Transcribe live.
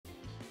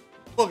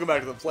Welcome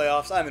back to the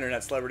playoffs. I'm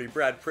internet celebrity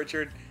Brad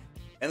Pritchard,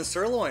 and the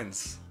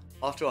Sirloins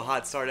off to a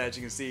hot start, as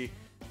you can see.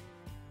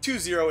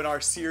 2-0 in our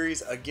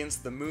series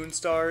against the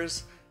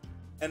Moonstars.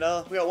 And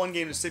we got one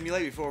game to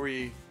simulate before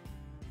we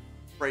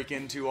break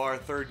into our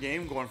third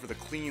game, going for the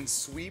clean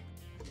sweep.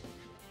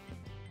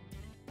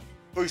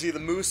 We see the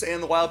Moose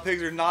and the Wild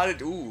Pigs are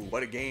knotted. Ooh,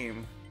 what a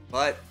game.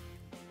 But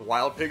the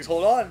Wild Pigs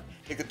hold on.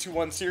 Take the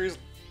 2-1 series,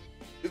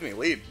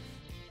 lead.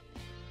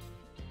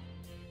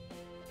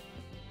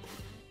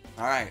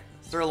 Alright,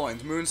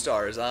 Sirloins,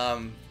 Moonstars.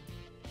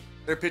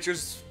 Their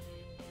pitchers,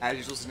 as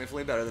usual,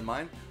 significantly better than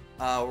mine.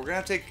 We're going to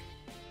have to take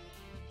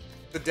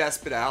the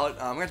Despot out. I'm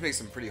going to have to make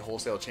some pretty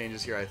wholesale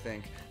changes here, I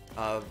think.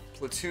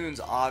 Platoon's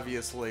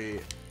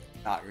obviously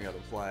not going to be able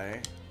to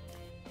play.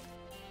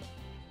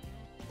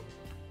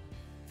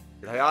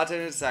 Hayata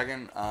in a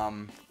second.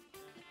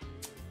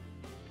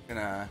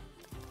 Gonna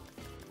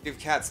give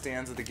Cat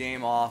Stanza the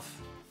game off.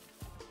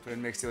 Put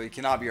in Mixed Deal. He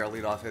cannot be our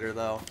leadoff hitter,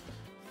 though.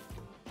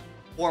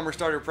 Former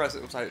starter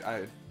President. Oops,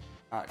 I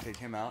not take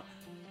him out.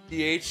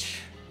 DH.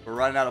 We're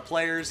running out of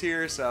players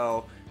here,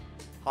 so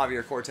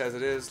Javier Cortez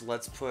it is.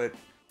 Let's put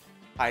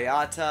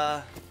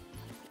Hayata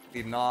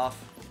leading off.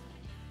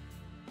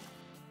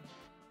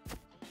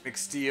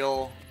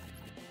 McSteel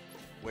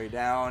way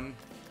down.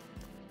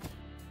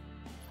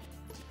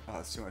 Oh,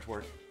 that's too much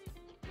work.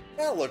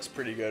 That looks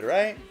pretty good,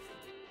 right?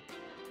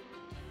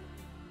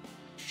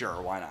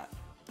 Sure, why not?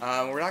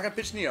 We're not gonna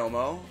pitch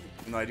Neomo,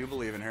 even though I do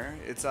believe in her.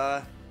 It's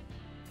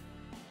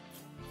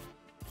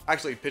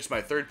actually pitched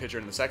my third pitcher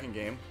in the second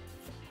game.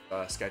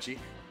 Sketchy.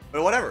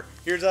 But whatever.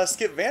 Here's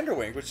Skip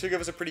Vanderwink, which should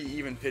give us a pretty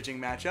even pitching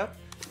matchup.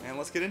 And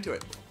let's get into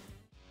it.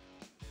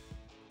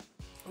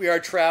 We are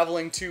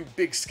traveling to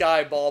Big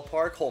Sky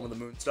Ballpark, home of the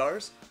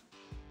Moonstars.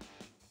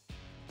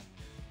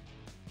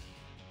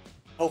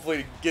 Hopefully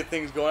to get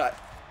things going.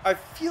 I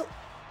feel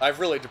I've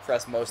really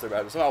depressed most of their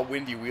batters. Somehow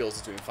Windy Wheels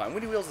is doing fine.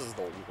 Windy Wheels is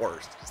the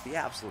worst. It's the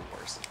absolute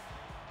worst.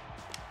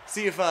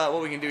 See if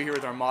what we can do here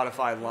with our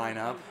modified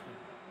lineup.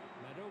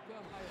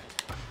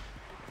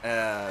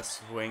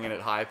 Swinging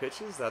at high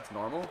pitches. That's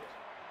normal.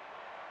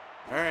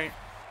 All right.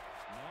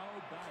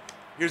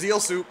 Here's Eel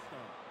Soup.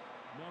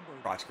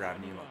 Crotch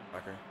grabbing you,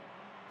 motherfucker.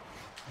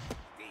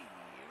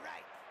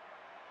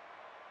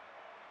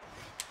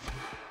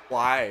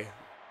 Why?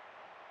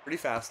 Pretty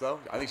fast, though.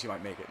 I think she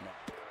might make it now.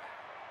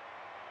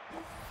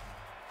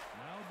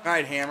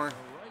 Alright, Hammer.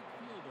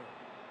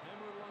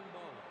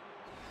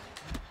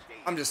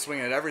 I'm just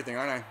swinging at everything,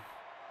 aren't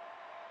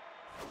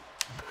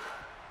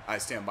I? I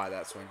stand by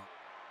that swing.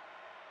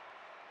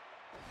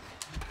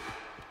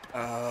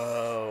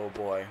 Oh,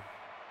 boy.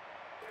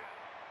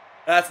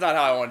 That's not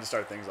how I wanted to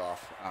start things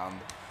off. I'm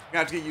going to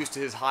have to get used to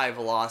his high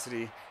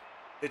velocity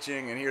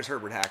pitching, and here's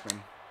Herbert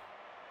Hackman.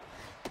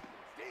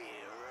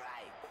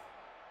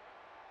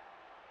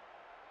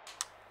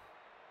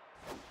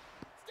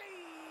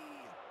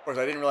 Of course,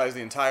 I didn't realize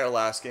the entire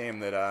last game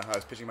that I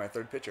was pitching my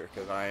third pitcher,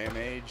 because I am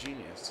a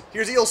genius.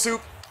 Here's Eel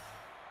Soup.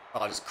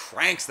 Oh, just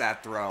cranks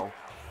that throw.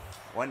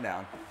 One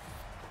down.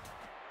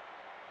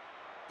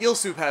 Eel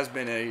Soup has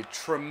been a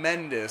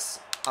tremendous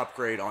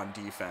upgrade on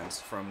defense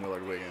from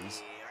Willard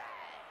Wiggins.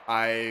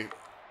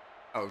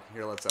 Oh,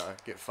 here, let's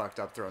get fucked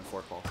up throwing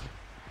fork balls.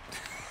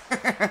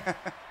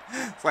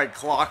 It's like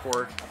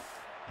clockwork.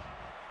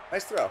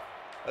 Nice throw.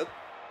 Oh.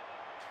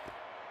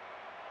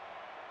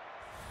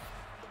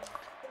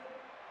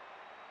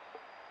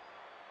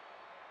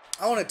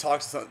 I want to talk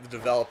to some of the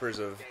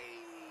developers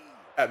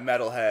at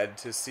Metalhead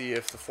to see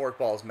if the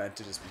forkball is meant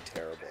to just be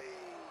terrible.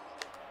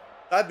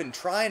 I've been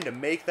trying to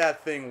make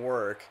that thing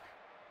work,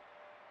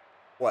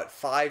 what,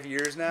 5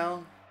 years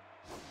now?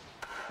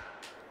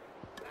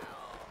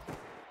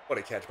 What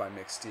a catch by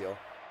McSteel.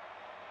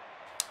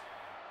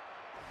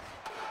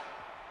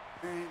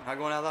 Alright, not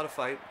going out without a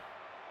fight.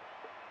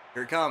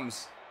 Here it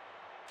comes.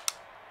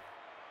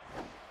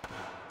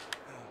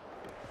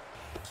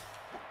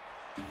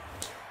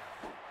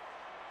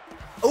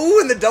 Ooh,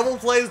 and the double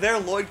plays there.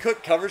 Lloyd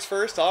Cook covers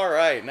first. All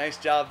right, nice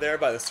job there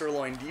by the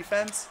Sirloin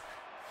defense.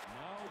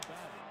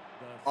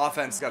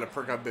 Offense got to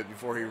perk up a bit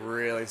before he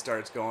really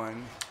starts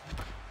going.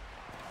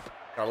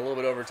 Got a little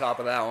bit over top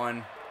of that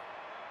one.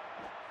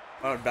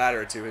 Another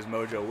batter or two, his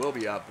mojo will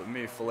be up, but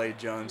maybe Filet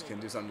Jones can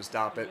do something to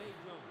stop it.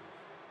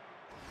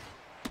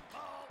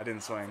 I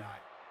didn't swing.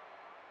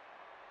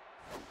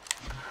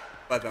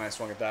 But then I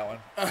swung at that one.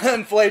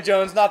 And Filet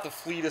Jones, not the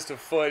fleetest of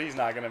foot. He's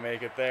not going to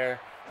make it there.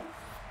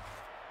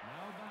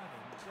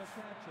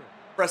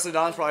 Presley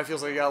Dons probably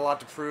feels like he got a lot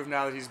to prove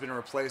now that he's been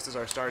replaced as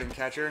our starting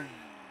catcher.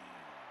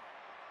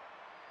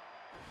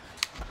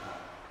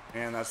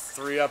 And that's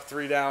 3 up,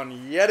 3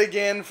 down yet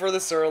again for the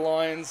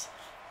Sirloins.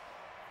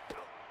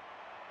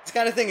 This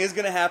kind of thing is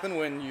going to happen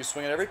when you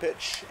swing at every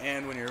pitch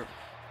and when you're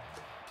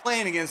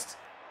playing against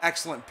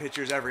excellent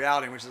pitchers every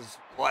outing, which is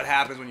what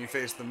happens when you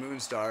face the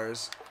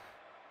Moonstars.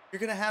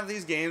 You're going to have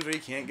these games where you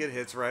can't get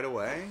hits right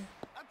away,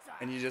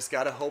 and you just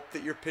got to hope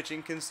that your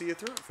pitching can see you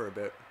through it for a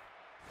bit.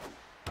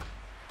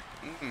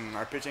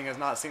 Our pitching has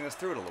not seen us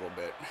through it a little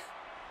bit.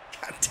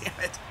 God damn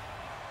it.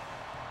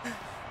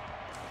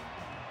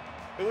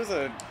 It was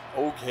an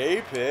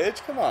okay pitch.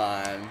 Come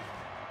on.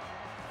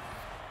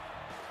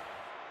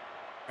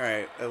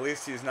 Alright, at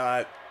least he's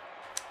not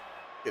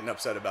getting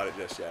upset about it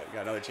just yet.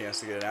 Got another chance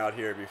to get it out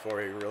here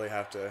before he really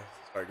have to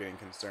start getting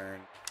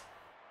concerned.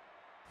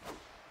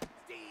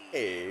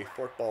 Hey,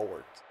 forkball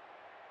worked.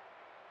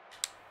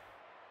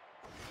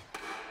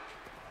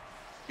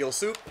 Eel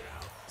soup.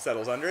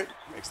 Settles under it.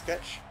 Makes the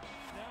catch.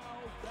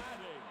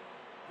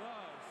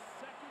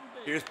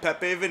 Here's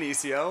Pepe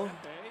Vinicio.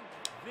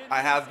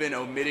 I have been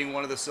omitting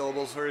one of the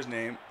syllables for his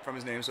name, from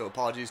his name, so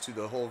apologies to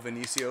the whole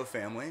Vinicio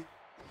family.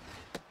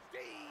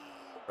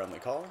 Friendly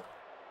call. Here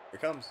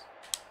it comes.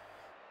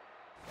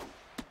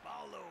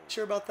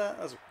 Sure about that?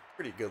 That was a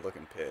pretty good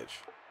looking pitch.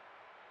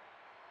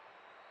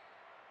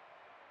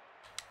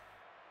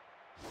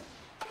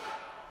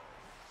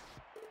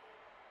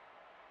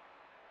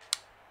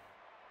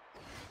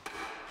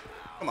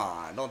 Come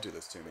on, don't do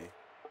this to me.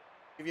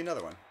 Give you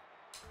another one.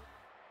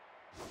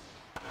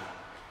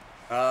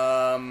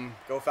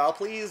 Go foul,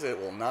 please. It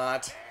will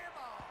not.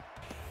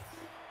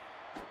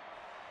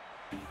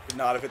 Would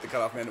not have hit the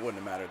cutoff man. It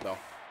wouldn't have mattered, though.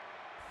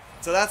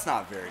 So that's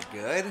not very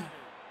good.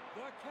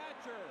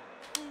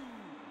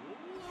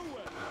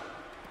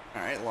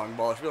 Alright, long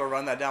ball. Should be able to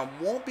run that down.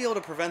 Won't be able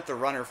to prevent the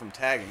runner from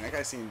tagging. That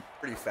guy seemed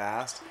pretty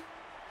fast.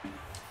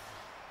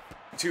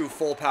 2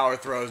 full power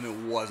throws, and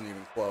it wasn't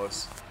even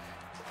close.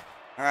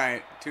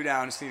 Alright, 2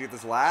 down. Just need to get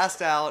this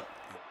last out.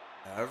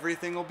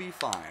 Everything will be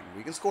fine.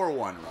 We can score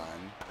 1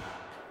 run.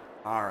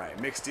 Alright,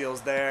 mixed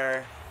deals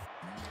there.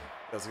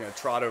 He's going to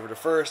trot over to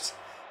first.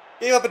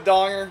 Gave up a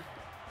donger.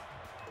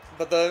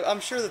 But I'm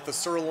sure that the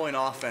Sirloin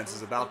offense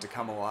is about to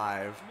come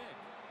alive.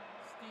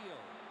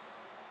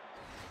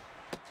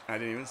 I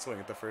didn't even swing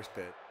at the first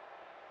pitch.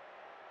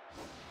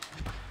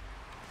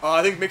 Oh,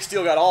 I think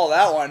McSteel got all of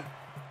that one.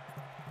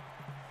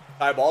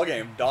 Tie ball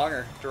game.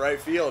 Donger to right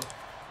field.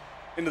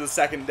 Into the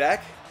second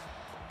deck.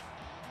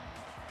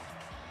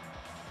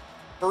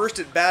 First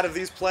at bat of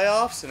these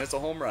playoffs, and it's a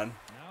home run.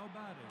 Now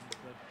batting,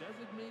 the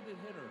designated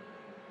hitter,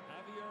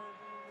 Javier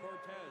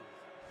Cortez.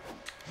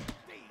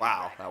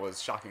 Wow, that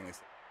was shockingly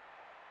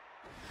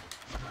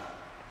slow.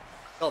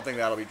 Don't think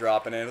that'll be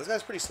dropping in. This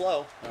guy's pretty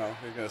slow. Oh,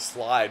 he's going to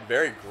slide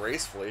very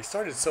gracefully. He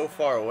started so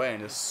far away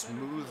and just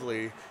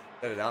smoothly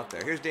let it out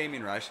there. Here's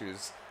Damien Rush,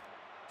 who's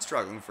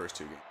struggling the first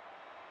 2 games.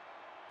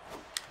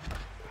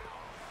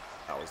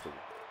 That was the one.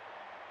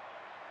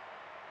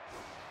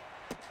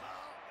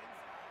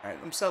 Alright,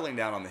 I'm settling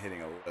down on the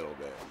hitting a little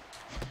bit.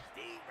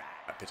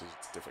 That pitch is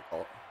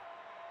difficult.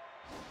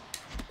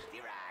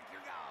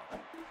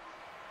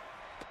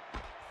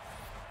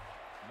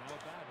 Now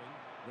batting,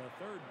 the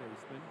third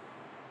baseman,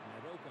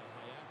 Naroka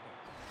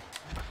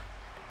Hayata.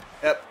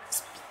 Yep,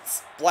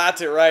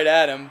 splats it right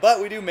at him, but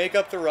we do make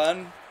up the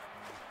run.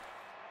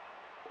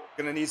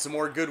 Gonna need some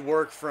more good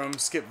work from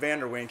Skip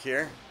Vanderwink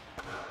here.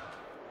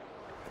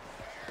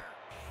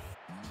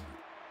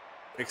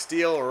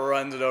 McSteel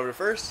runs it over to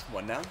first,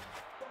 1 down.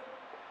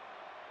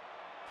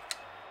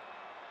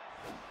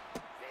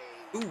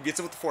 Ooh, gets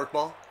it with the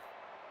forkball.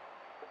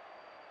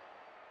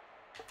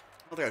 I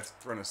don't think I've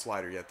thrown a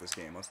slider yet this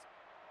game.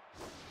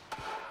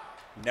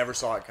 Never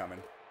saw it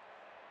coming.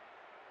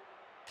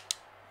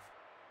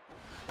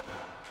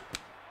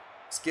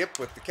 Skip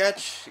with the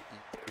catch.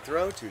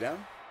 Throw, 2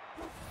 down.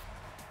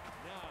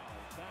 Now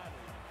batting,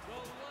 the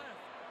left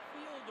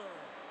fielder,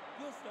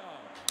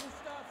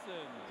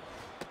 Gustafsson.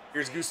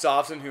 Here's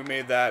Gustafsson, who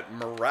made that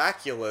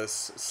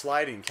miraculous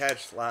sliding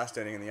catch last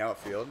inning in the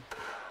outfield.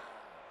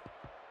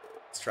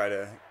 Let's try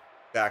to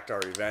exact our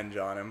revenge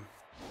on him.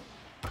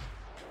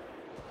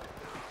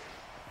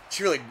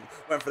 She really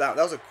went for that.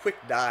 That was a quick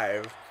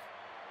dive.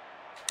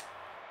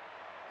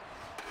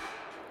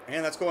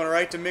 And that's going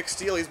right to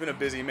McSteel. He's been a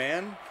busy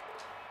man.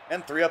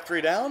 And 3 up,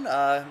 3 down.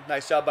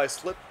 Nice job by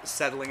Slip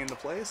settling into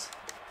place.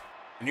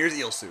 And here's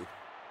Eel Soup.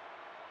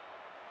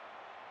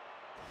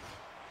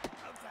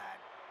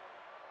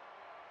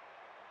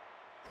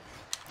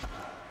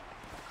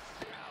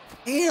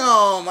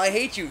 Damn, I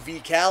hate you,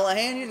 V.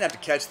 Callahan. You didn't have to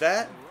catch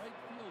that.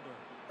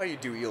 Why do you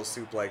do Eel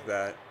Soup like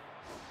that?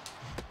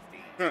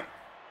 That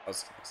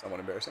was somewhat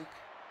embarrassing.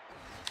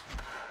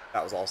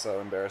 That was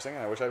also embarrassing.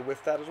 I wish I'd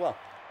whiffed that as well.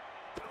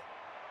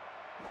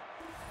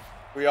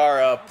 We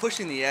are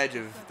pushing the edge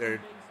of their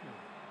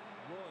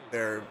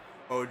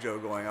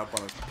mojo going up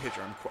on this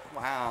pitcher.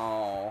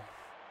 Wow.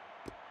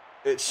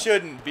 It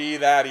shouldn't be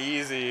that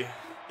easy.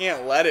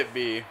 Can't let it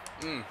be.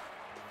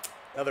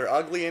 Another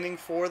ugly inning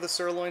for the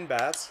Sirloin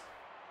Bats.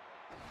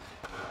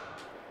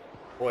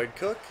 Boyd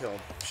Cook,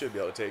 should be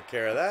able to take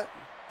care of that.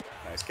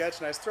 Nice catch,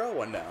 nice throw,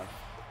 1 down.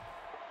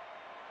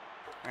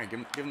 All right,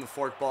 give him the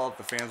fork ball that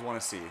the fans want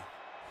to see.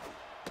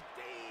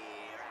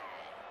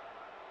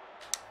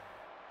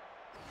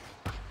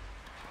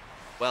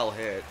 Well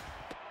hit.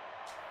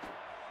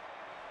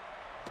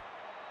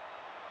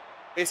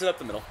 Base it up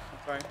the middle.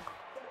 That's fine.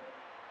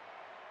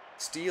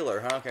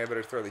 Stealer, huh? Okay, I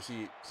better throw the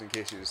heat just in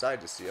case you decide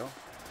to steal.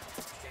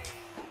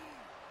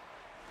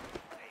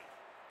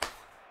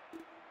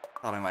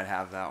 Thought I might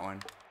have that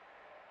one.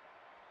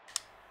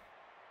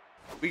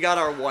 We got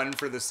our one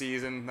for the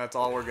season. That's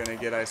all we're gonna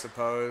get, I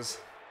suppose.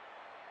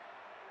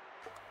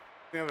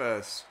 Can we have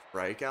a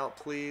strikeout,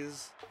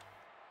 please?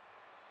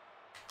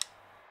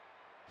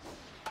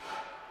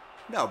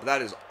 No, but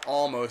that is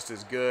almost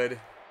as good.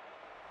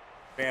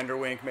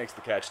 Vanderwink makes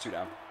the catch, 2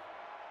 down.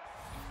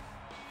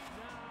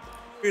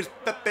 Here's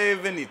Pepe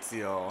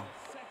Venizio.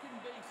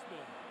 Second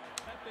baseman,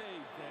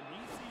 Pepe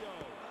Venizio.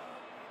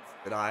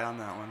 Good eye on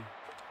that one.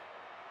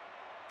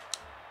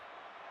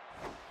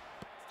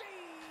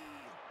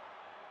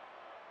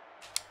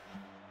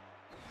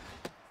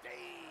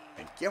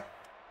 Thank you.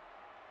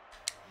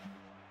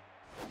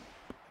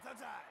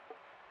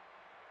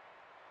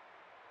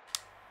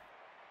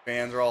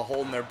 Fans are all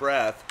holding their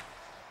breath,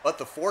 but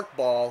the fork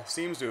ball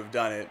seems to have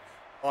done it.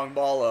 Long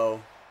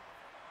ballo,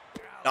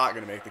 not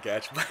going to make the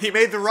catch, but he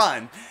made the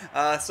run.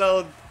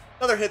 So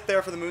another hit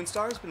there for the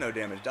Moonstars, but no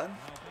damage done. Now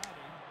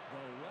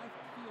batting,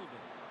 the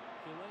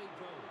left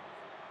fielder,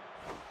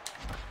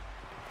 Jones.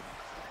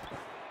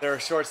 Their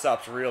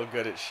shortstop's real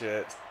good at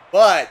shit,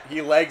 but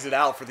he legs it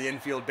out for the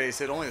infield base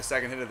hit. Only the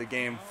second hit of the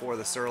game for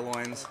the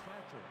Sirloins.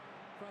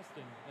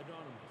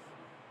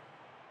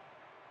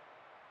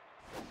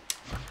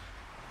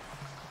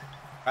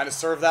 Trying to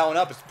serve that one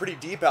up. It's pretty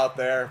deep out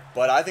there,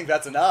 but I think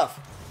that's enough.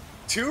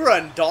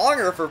 2-run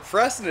donger for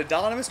Preston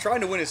Anonymous,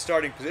 trying to win his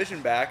starting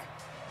position back.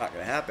 Not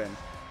going to happen.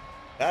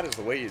 That is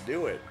the way you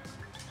do it.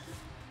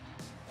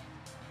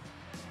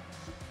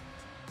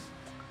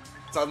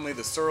 Suddenly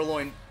the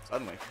Sirloin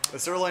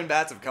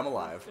bats have come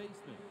alive.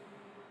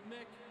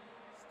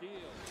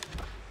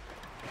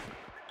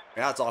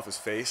 Yeah, it's off his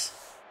face.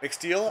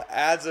 McSteele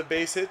adds a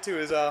base hit to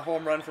his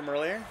home run from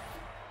earlier.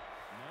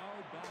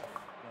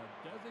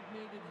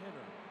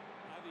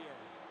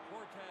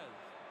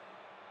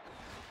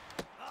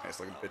 Nice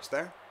looking pitch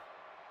there.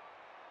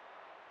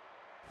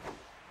 A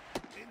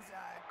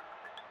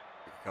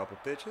couple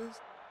pitches.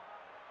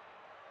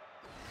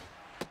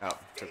 Oh,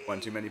 took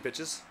one too many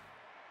pitches.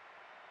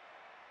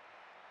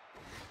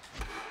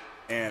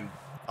 And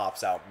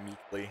pops out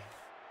meekly.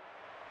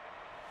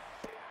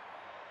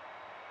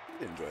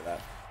 Did enjoy that.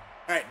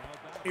 Alright,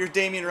 here's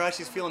Damian Rush.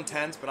 He's feeling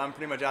tense, but I'm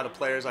pretty much out of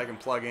players I can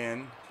plug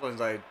in.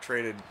 Since I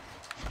traded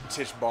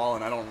Tish Ball,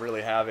 and I don't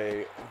really have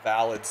a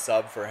valid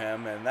sub for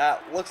him, and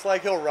that looks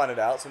like he'll run it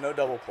out, so no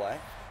double play.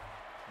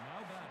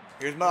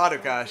 Here's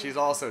Madoka. She's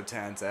also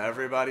tense.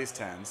 Everybody's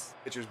tense.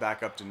 Pitcher's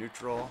back up to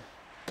neutral.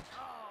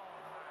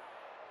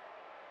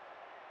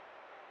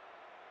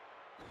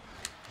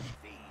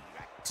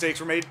 Mistakes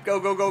were made.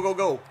 Go, go, go, go,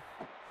 go.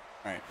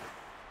 Alright.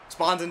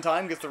 Spawns in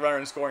time, gets the runner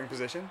in scoring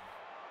position.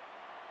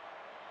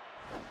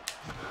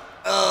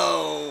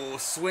 Oh,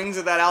 swings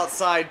at that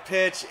outside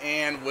pitch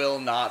and will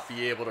not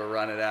be able to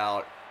run it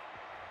out.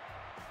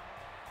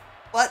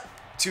 But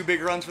 2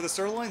 big runs for the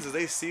Sirloins as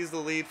they seize the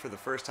lead for the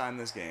first time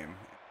this game.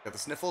 Got the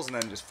sniffles and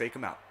then just fake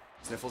them out.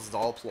 Sniffles is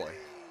all a ploy.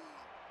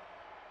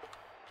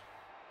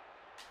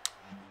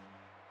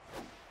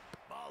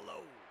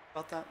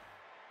 About that.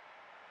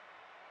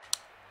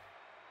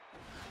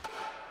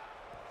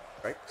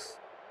 Strikes.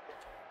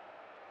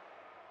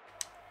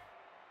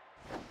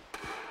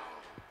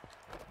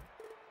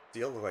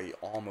 Deal looked like he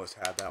almost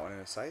had that one in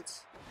his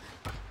sights.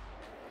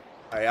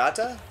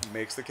 Hayata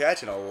makes the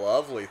catch and a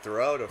lovely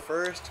throw to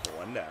first.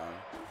 1 down.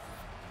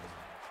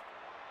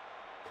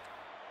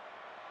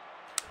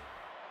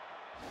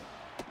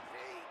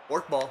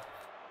 Fork ball.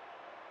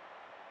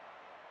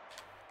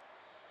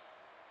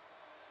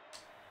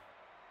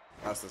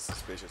 That's the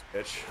suspicious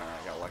pitch.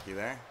 I got lucky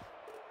there.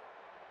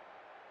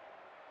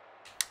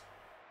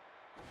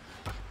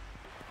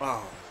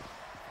 Oh.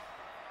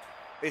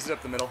 Base it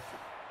up the middle.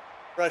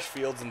 Fresh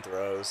fields and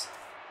throws.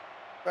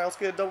 Alright, let's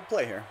get a double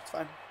play here. It's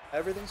fine.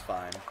 Everything's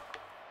fine.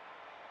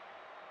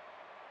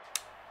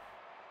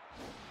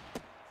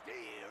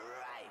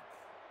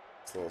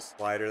 It's a little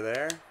slider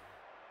there.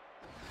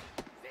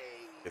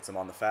 Gets him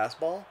on the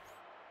fastball.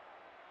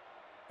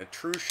 A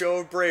true show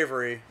of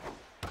bravery.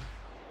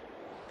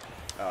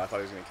 Oh, I thought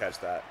he was going to catch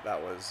that.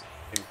 That was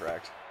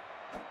incorrect.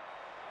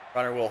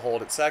 Runner will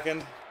hold at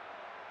second.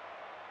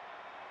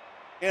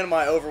 And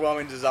my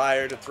overwhelming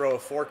desire to throw a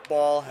fork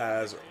ball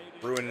has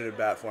ruined it at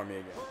bat for me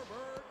again.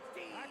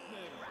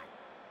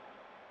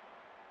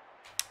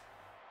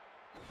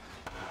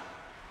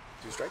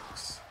 2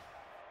 strikes.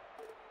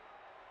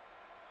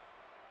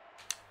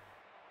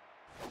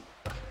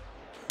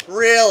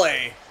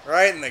 Really?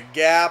 Right in the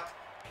gap.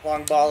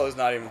 Long ball is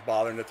not even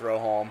bothering to throw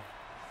home.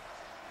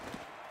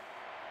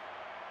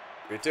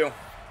 3-2.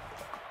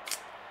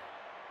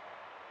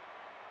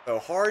 So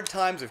hard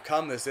times have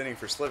come this inning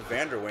for Slip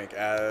Vanderwink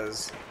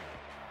as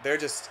they're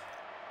just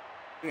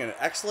doing an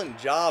excellent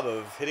job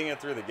of hitting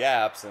it through the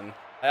gaps, and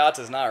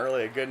Hayata's not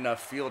really a good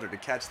enough fielder to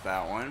catch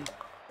that one.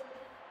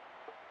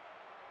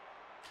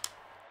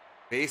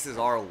 Bases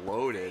are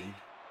loaded.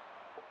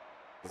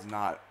 Was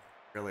not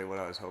really what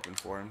I was hoping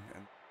for him.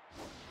 And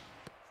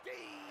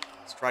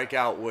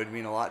strikeout would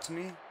mean a lot to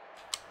me.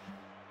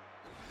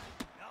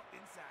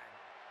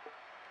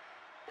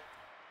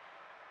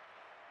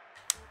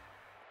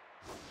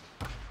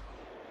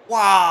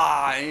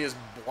 Wow, and he just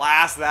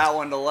blast that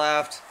one to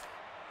left.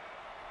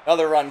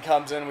 Another run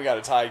comes in. We got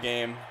a tie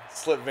game.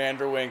 Slip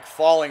Vanderwink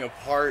falling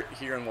apart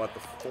here in what, the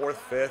fourth,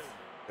 fifth?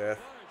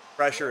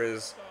 Pressure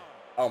is,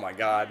 oh my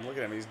God, look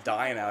at him. He's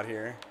dying out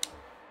here.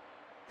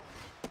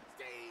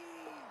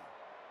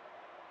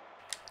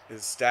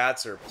 His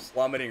stats are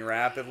plummeting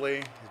rapidly.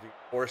 He's being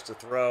forced to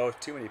throw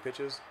too many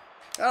pitches.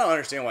 I don't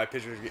understand why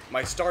pitchers get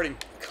my starting.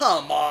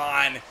 Come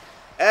on!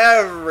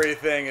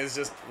 Everything is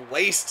just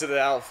laced to the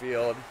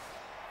outfield.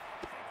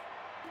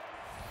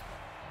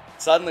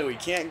 Suddenly we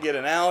can't get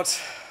an out.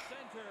 Center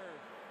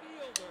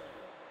fielder,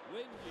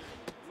 Wendy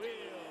Will.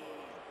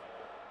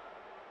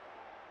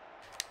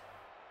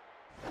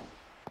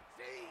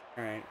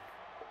 Alright.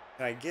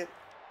 Can I get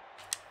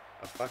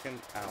a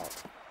fucking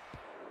out?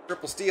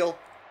 Triple steal.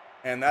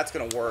 And that's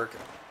going to work.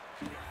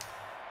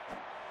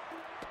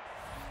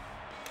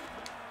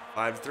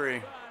 5-3. The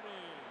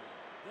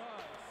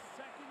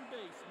second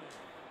baseman,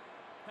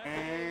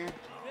 Pepe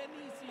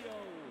Benicio.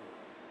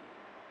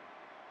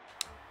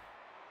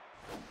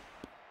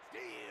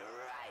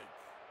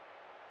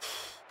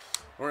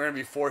 We're going to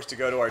be forced to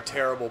go to our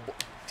terrible...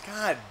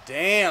 God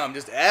damn,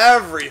 just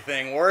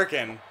everything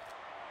working.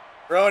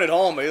 Throwing it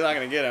home, but he's not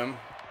going to get him.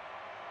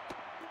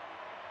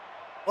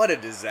 What a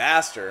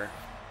disaster.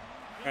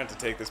 I'm going to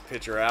have to take this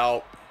pitcher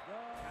out.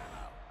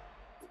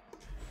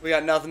 We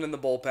got nothing in the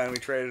bullpen. We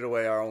traded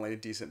away our only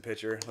decent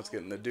pitcher. Let's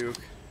get in the Duke.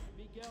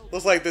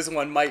 Looks like this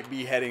one might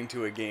be heading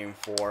to a game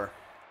 4.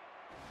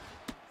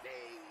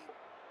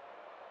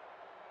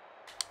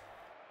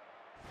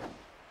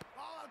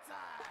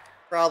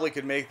 Probably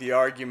could make the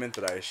argument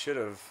that I should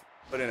have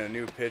put in a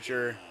new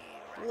pitcher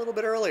a little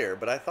bit earlier,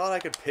 but I thought I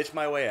could pitch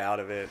my way out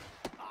of it.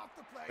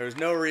 There's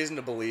no reason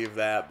to believe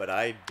that, but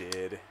I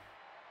did.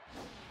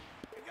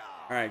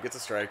 Alright, gets a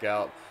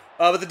strikeout.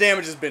 But the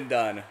damage has been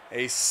done.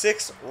 A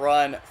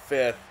 6-run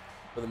fifth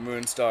for the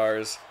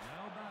Moonstars.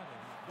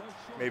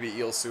 Maybe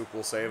Eel Soup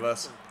will save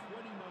us.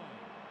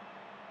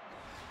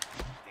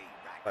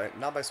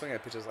 Not by swinging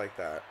at pitches like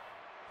that.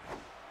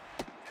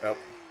 Oh,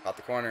 out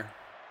the corner.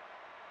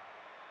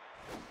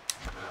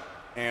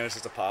 And it's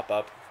just a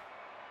pop-up.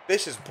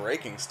 Fish is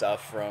breaking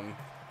stuff from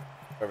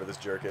whoever this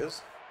jerk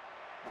is.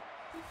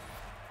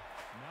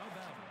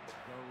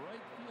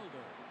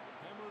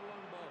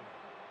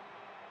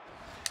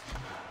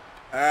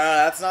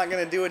 That's not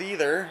going to do it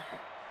either.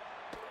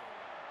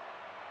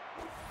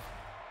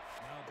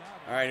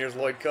 Alright, here's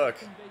Lloyd Cook.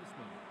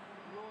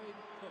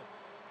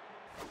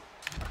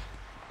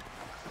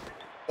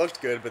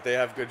 Looked good, but they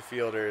have good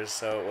fielders,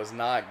 so it was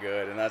not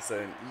good. And that's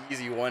an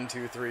easy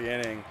 1-2-3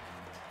 inning.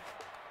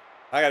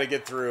 I got to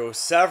get through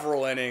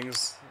several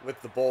innings with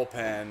the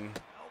bullpen,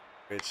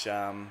 which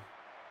I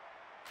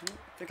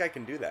think I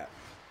can do that.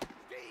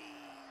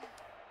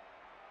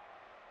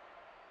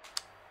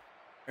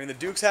 I mean, the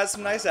Dukes had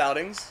some nice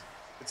outings.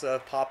 It's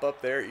a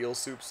pop-up there. Eel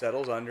Soup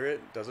settles under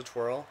it, does a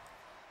twirl.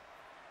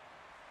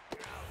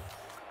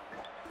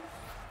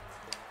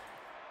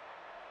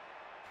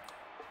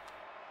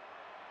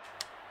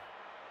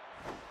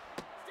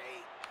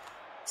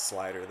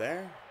 Slider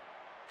there.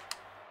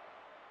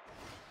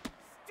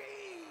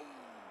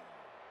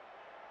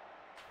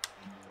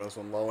 Throws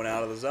one low and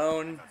out of the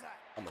zone.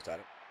 Almost had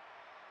it.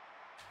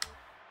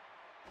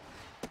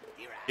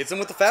 Gets him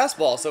with the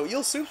fastball. So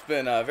Eel Soup's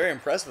been very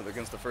impressive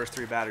against the first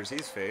 3 batters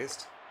he's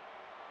faced.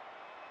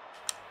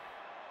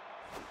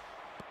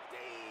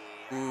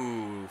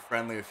 Ooh,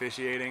 friendly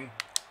officiating.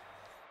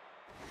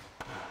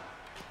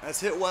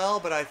 That's hit well,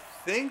 but I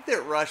think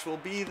that Rush will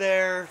be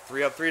there.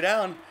 3 up, 3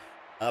 down.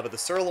 But the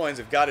Sirloins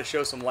have got to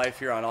show some life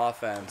here on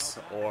offense,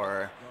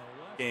 or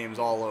game's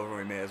all over.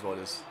 We may as well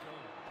just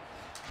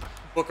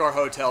book our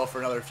hotel for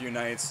another few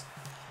nights.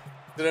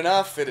 Is it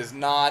enough? It is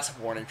not.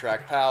 Warning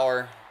track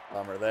power.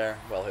 Bummer there.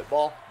 Well hit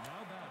ball.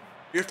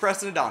 Here's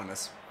Preston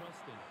Adonimus.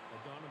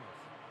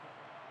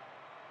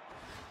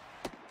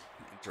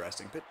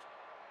 Interesting pitch.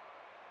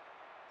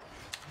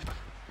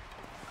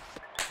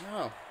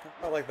 Oh,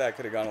 I felt like that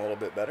could have gone a little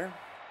bit better.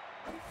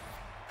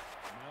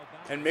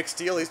 And Mick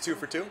Steele, he's 2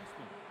 for 2.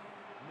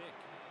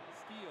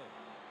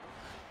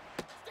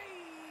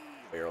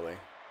 Barely.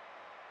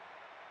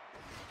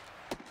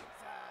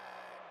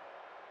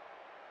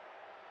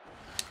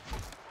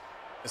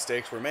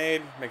 Mistakes were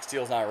made. Mick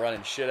Steele's not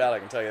running shit out, I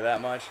can tell you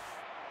that much.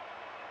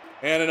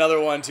 And another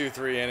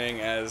 1-2-3 inning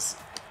as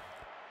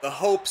the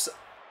hopes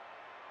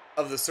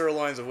of the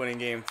Sirloins of winning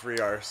game 3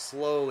 are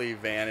slowly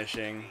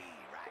vanishing.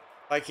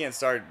 If I can't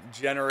start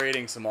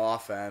generating some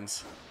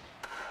offense.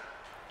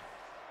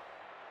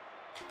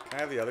 Can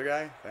I have the other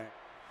guy? Thanks.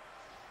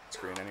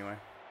 Screen anyway.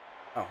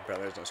 Oh,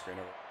 apparently there's no screen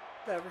over.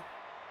 Whatever.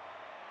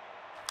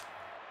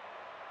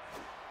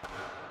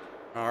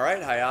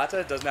 Alright,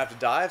 Hayata doesn't have to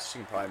dive, so she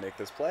can probably make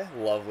this play.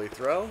 Lovely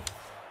throw.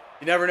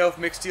 You never know if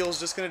Mick Steele's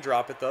just going to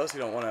drop it, though, so you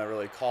don't want to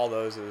really call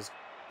those as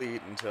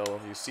complete until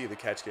you see the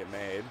catch get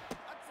made.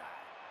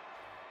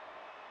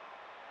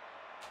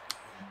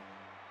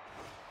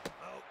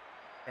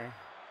 Okay.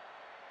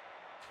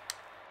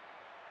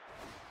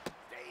 There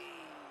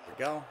we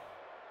go.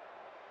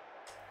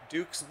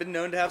 Duke's been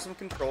known to have some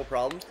control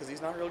problems because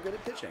he's not real good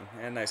at pitching.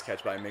 And nice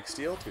catch by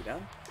McSteel, 2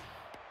 down.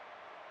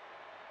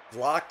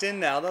 Locked in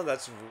now, though.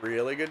 That's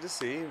really good to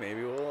see.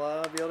 Maybe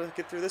we'll be able to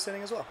get through this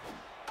inning as well.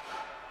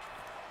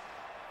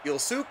 Eel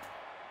Soup.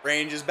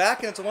 Range is back,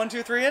 and it's a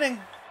 1-2-3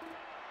 inning.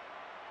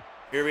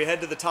 Here we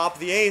head to the top of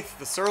the 8th.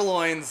 The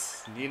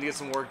Sirloins need to get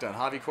some work done.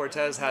 Javi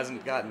Cortez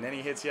hasn't gotten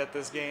any hits yet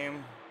this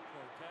game.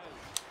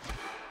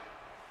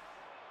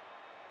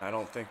 I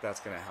don't think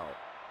that's going to help.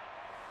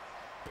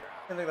 I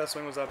don't think that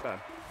swing was that bad.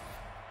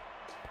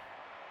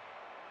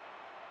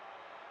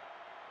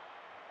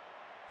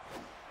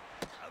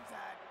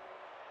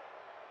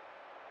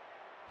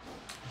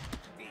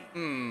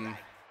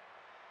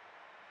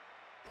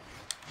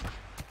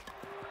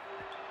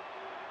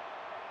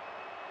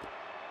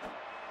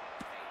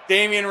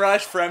 Damian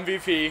Rush for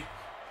MVP.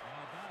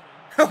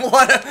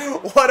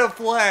 what a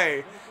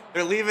play.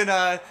 They're leaving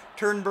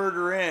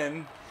Turnberger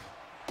in.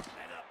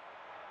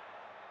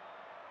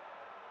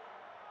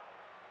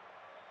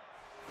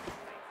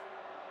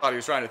 Thought he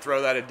was trying to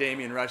throw that at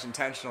Damian Rush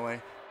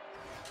intentionally.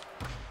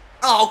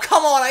 Oh,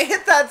 come on. I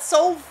hit that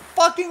so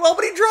fucking well,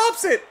 but he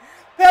drops it.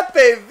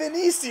 Pepe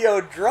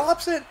Vinicio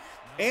drops it.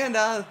 And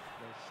the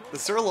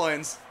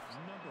Sirloins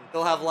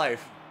still have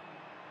life.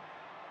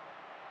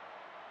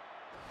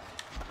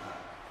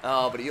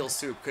 Oh, but Eel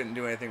Soup couldn't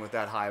do anything with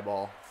that high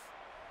ball.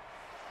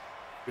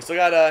 We still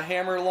got a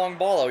Hammer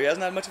Longbolo. He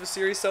hasn't had much of a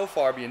series so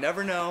far, but you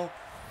never know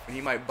when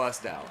he might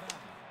bust out. The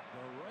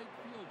right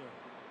fielder,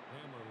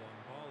 Hammer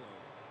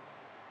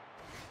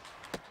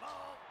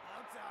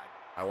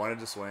Longbolo. I wanted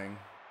to swing.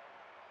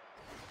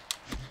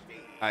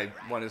 I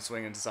wanted to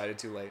swing and decided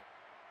too late.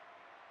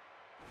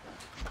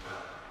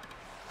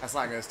 That's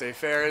not going to stay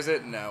fair, is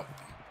it? No.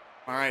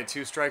 All right,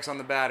 2 strikes on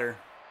the batter.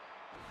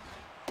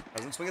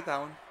 Doesn't swing at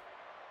that one.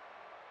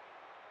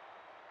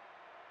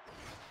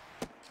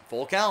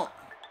 Full count.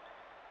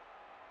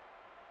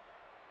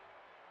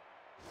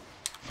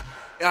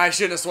 I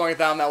shouldn't have swung at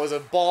that one. That was a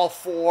ball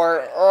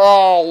 4.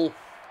 Oh!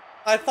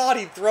 I thought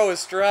he'd throw a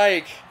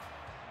strike.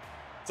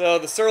 So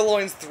the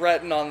Sirloins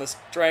threatened on the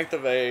strength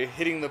of a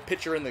hitting the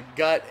pitcher in the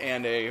gut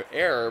and a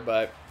error,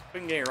 but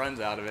couldn't get any runs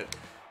out of it.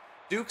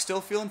 Duke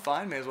still feeling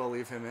fine. May as well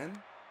leave him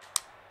in.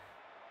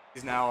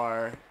 He's now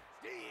our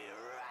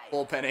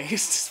bullpen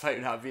ace,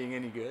 despite not being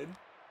any good.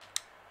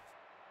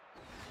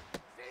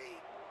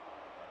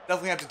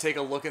 Definitely have to take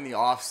a look in the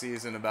off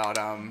season about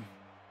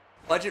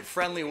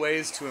budget-friendly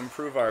ways to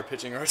improve our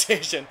pitching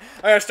rotation.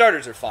 I mean, our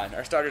starters are fine.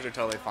 Our starters are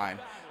totally fine.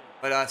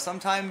 But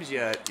sometimes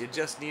you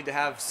just need to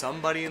have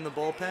somebody in the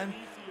bullpen.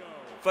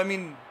 But I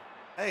mean,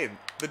 hey,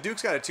 the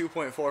Duke's got a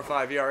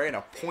 2.45 ERA and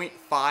a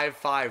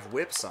 .55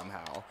 WHIP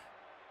somehow.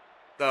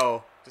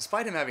 So,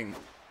 despite him having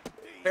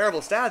terrible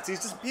stats,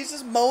 he's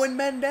just mowing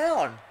men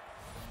down.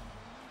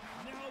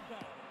 Now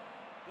back,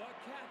 the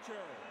catcher,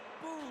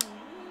 Boo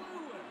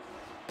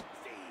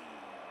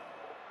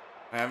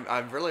Lewis.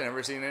 I've really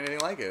never seen anything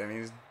like it. I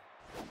mean,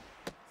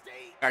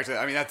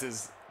 actually, that's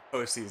his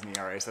postseason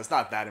ERA, so it's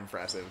not that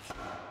impressive.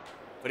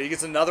 But he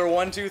gets another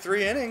 1-2-3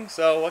 inning,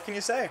 so what can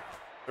you say?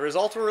 The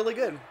results were really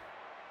good.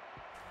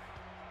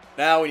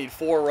 Now we need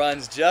 4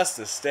 runs just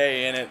to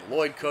stay in it.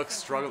 Lloyd Cook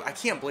struggled. I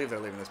can't believe they're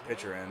leaving this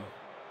pitcher in.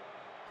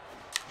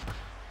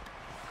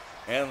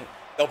 And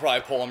they'll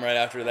probably pull him right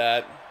after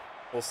that.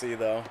 We'll see,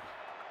 though.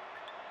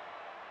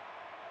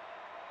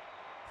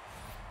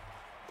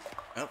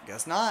 Nope,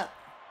 guess not.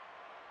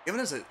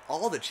 Giving us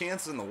all the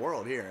chances in the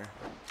world here.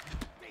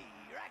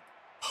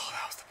 Oh,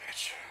 that was the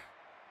pitch.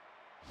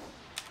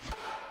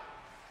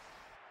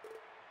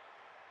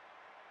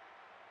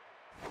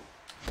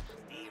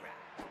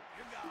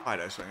 Why'd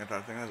I swing at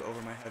that thing? That was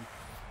over my head.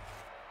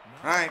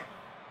 Alright.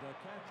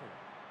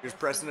 Here's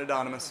Preston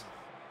Adonis.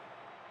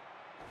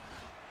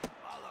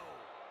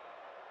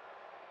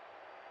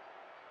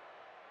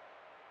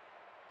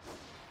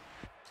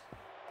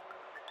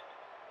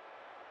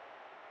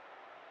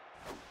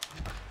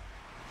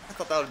 I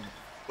thought that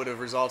would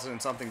have resulted in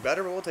something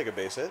better, but we'll take a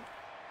base hit.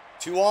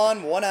 2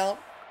 on, 1 out.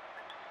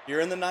 Here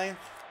in the 9th.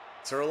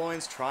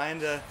 Sirloin's trying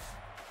to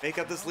make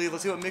up this lead.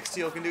 Let's see what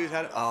McSteel can do. He's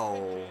had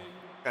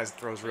guy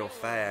throws real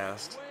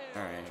fast.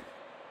 Alright.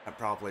 That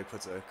probably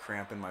puts a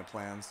cramp in my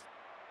plans.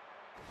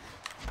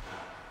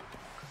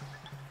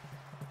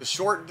 The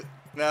short...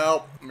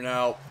 Nope.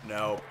 Nope.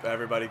 Nope.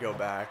 Everybody go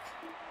back.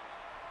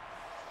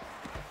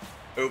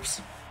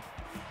 Oops.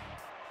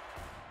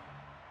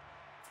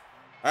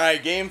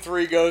 Alright, game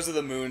 3 goes to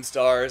the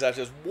Moonstars.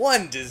 After just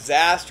 1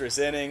 disastrous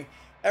inning.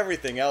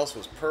 Everything else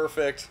was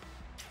perfect.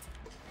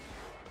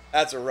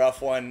 That's a rough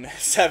one.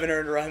 7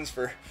 earned runs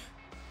for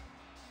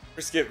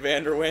Skip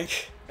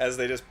Vanderwink as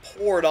they just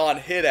poured on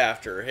hit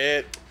after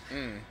hit.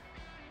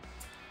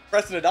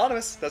 Preston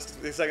Adonis, that's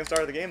the 2nd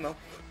star of the game, though.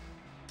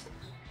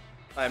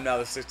 I am now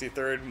the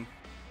 63rd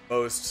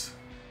most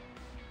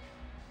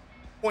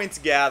points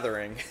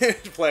gathering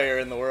player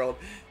in the world.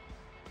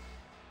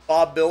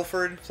 Bob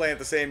Bilford, playing at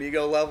the same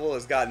ego level,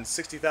 has gotten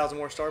 60,000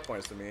 more star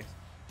points than me.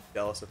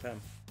 Jealous of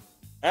him.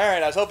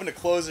 Alright, I was hoping to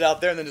close it out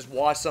there and then just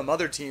watch some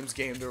other team's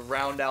game to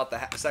round out the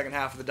second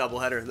half of the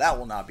doubleheader. That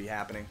will not be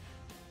happening.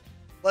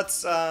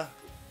 Let's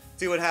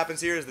see what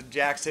happens here as the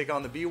Jacks take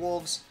on the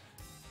B-Wolves.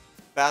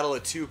 Battle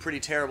of two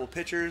pretty terrible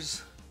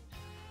pitchers.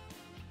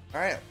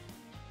 Alright,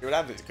 see what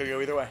happens. It could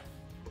go either way.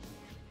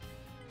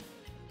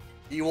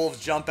 B-Wolves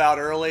jump out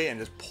early and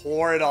just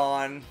pour it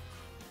on.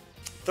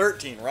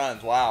 13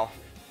 runs, wow.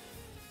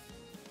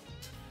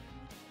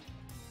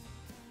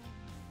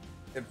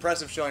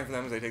 Impressive showing for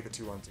them as they take the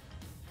 2 runs.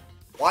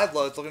 Wide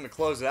loads looking to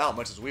close it out,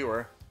 much as we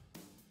were.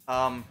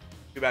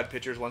 Two bad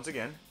pitchers once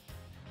again.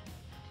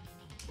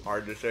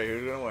 Hard to say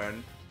who's gonna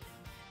win.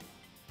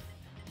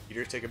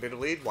 Heaters take a bit of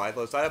lead, wide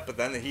loads tie up, but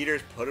then the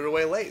Heaters put it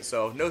away late,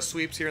 so no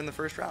sweeps here in the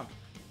first round.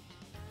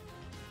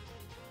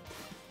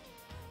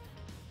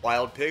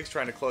 Wild Pigs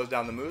trying to close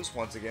down the Moose,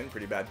 once again,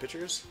 pretty bad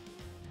pitchers.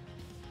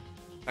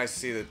 Nice to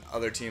see that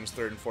other teams'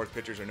 third and fourth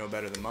pitchers are no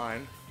better than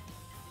mine.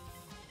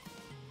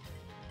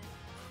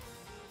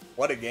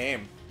 What a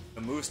game.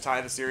 The Moose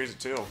tie the series at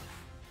 2.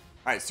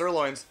 Alright,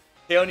 Sirloins.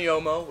 Teo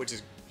Niomo, which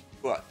is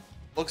what?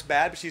 Looks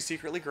bad, but she's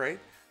secretly great.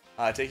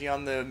 Taking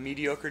on the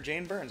mediocre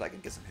Jane Burns. I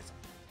can get some hits.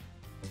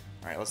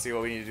 Alright, let's see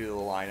what we need to do to the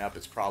lineup.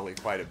 It's probably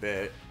quite a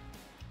bit.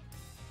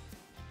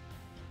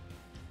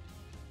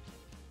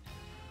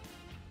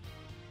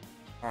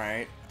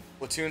 Alright.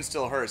 Platoon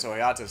still hurt, so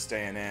Hayata's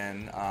staying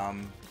in.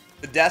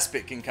 The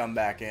Despot can come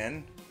back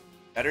in.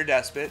 Better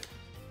Despot.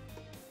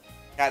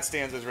 Cat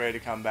Stanza's ready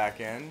to come back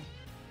in.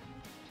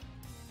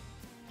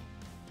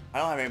 I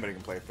don't have anybody who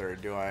can play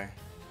third, do I?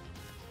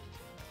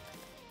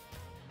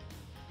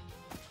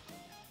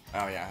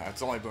 Oh yeah,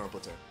 it's only Boomer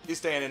Platoon. He's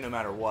staying in no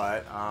matter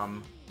what.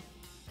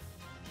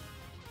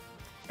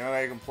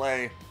 Anybody can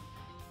play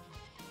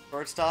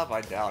shortstop?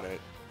 I doubt it.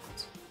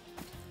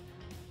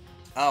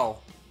 Oh.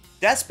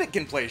 Despot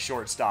can play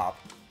shortstop.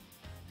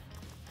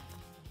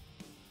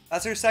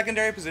 That's her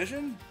secondary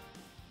position?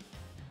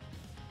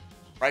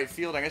 Right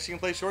field, I guess she can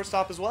play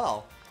shortstop as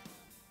well.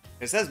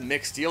 It says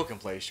Mick Steele can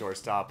play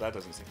shortstop. That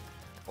doesn't seem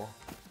cool.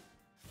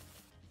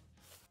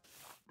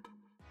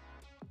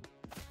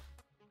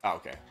 Oh,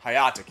 okay.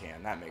 Hayata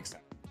can. That makes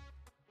sense.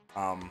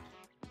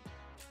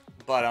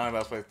 But I don't know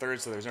about to play third,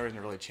 so there's no reason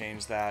to really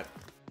change that.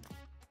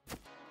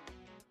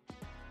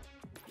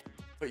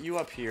 Put you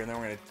up here, and then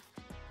we're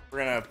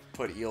gonna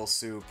put Eel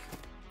Soup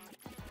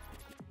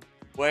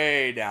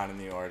way down in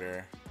the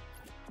order.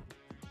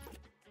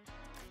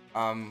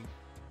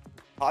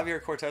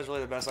 Javier Cortez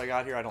really the best I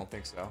got here? I don't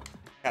think so.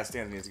 Cat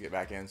Stanza needs to get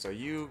back in, so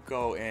you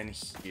go in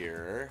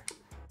here.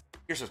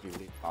 You're supposed to be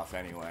leading off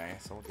anyway,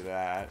 so we'll do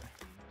that.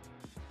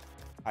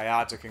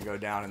 Hayata can go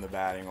down in the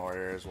batting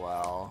order as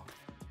well.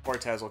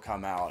 Cortez will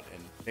come out,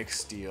 and Mick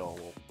Steele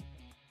will...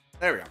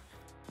 There we go.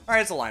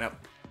 Alright, it's a lineup.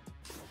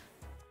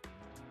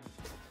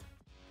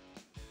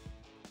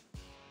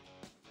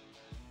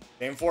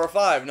 Game 4 or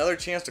 5. Another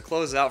chance to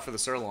close it out for the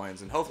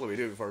Sirloins, and hopefully we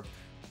do before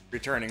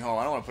returning home.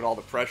 I don't want to put all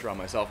the pressure on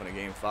myself in a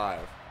Game 5.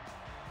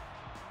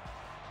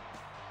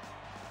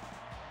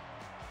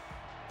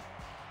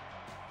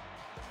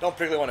 Don't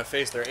particularly want to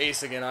face their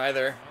ace again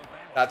either.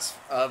 That's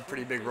a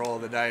pretty big roll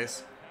of the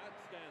dice.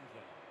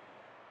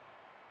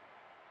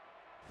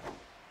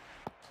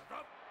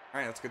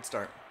 Alright, that's a good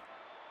start.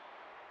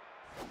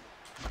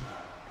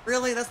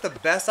 Really? That's the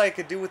best I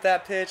could do with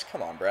that pitch?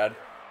 Come on, Brad.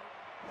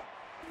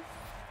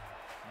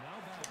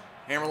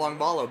 Hammerlong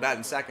Ballo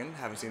batting second.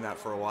 Haven't seen that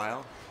for a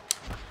while.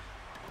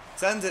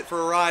 Sends it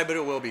for a ride, but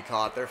it will be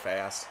caught. They're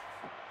fast.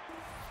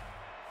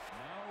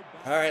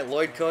 Alright,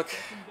 Lloyd Cook.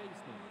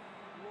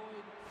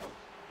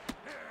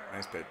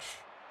 Nice pitch.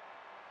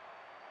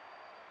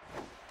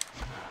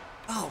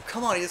 Oh,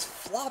 come on. He just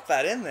flopped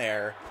that in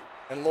there.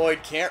 And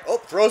Lloyd can't. Oh,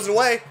 throws it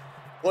away.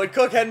 Lloyd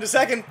Cook heading to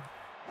second.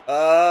 He's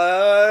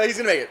going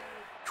to make it.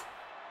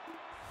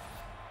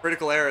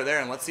 Critical error there,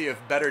 and let's see if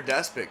better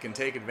Despot can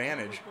take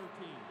advantage.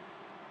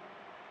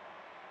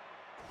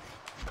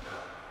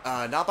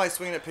 Not by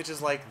swinging at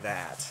pitches like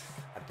that.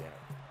 God damn it.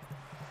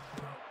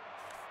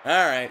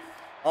 Alright.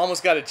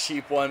 Almost got a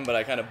cheap one, but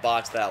I kind of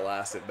botched that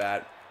last at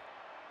bat.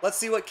 Let's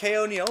see what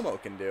KO Niomo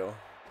can do.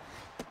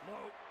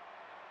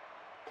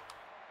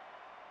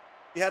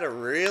 He had a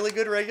really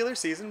good regular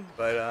season,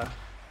 but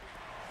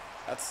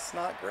that's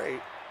not great.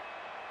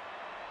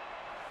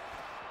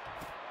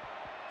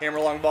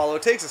 Hammerlong Ballo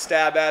takes a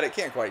stab at it,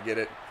 can't quite get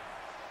it.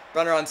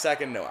 Runner on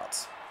second, no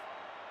outs.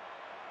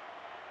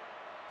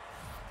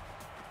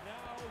 Now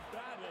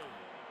batting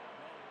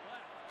the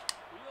left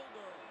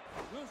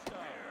fielder,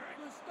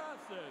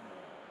 Gustafsson.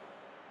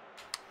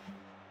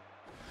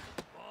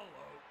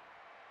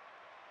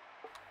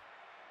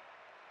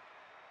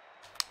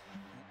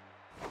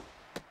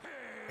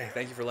 Hey,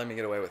 thank you for letting me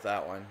get away with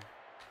that one.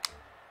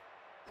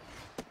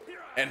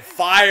 And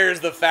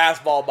fires the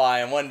fastball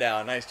by him. One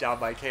down. Nice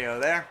job by KO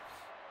there.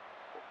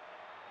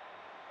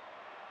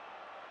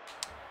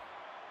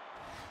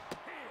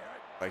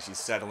 Like she's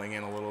settling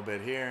in a little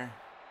bit here.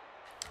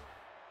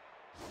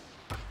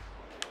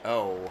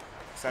 Oh,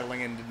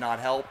 settling in did not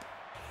help.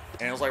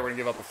 And it looks like we're going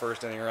to give up a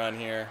first inning run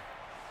here.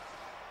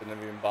 Didn't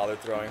even bother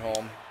throwing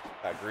home.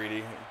 Got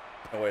greedy.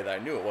 No way that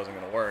I knew it wasn't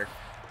going to work.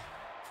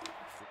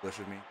 Foolish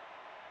of me.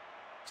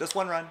 Just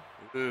one run.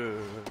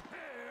 Ugh.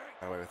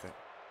 Got away with it.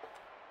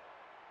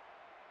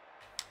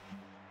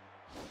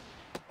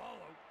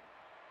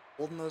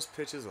 Holding those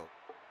pitches a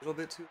little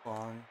bit too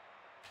long.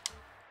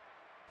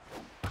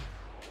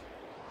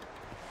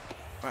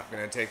 I'm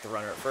going to take the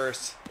runner at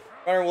first.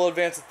 Runner will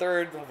advance to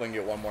third. Hopefully we can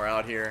get one more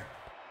out here.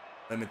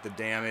 Limit the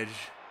damage.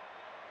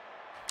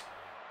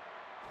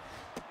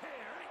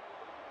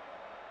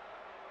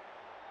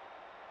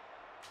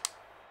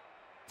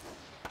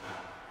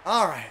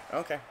 Alright,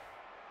 okay.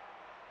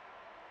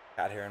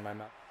 Cat hair in my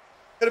mouth.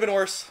 Could have been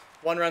worse.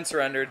 One run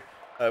surrendered.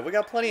 We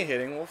got plenty of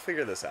hitting. We'll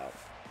figure this out.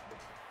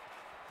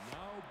 Now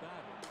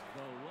batting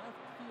the left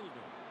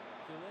fielder,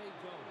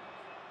 Jones.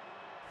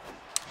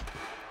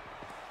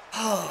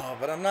 Oh,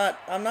 but I'm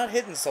not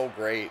hitting so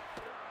great.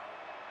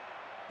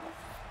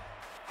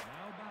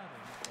 Now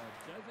batting the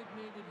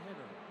designated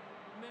hitter,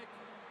 Mick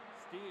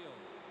Steele.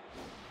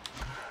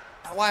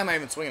 Why am I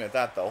even swinging at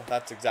that, though?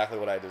 That's exactly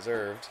what I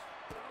deserved.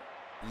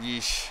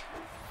 Yeesh.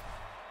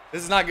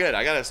 This is not good.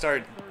 I gotta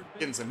start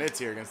getting some hits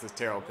here against this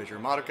terrible pitcher.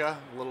 Monica,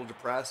 a little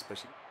depressed, but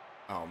she...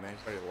 Oh, man,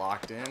 she's already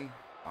locked in.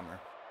 Bummer.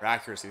 Her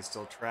accuracy is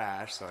still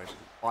trash, so I should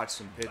watch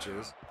some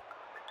pitches.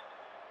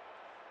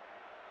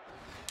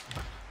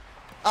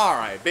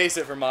 Alright, base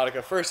hit for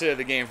Monica. First hit of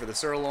the game for the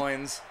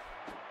Sirloins.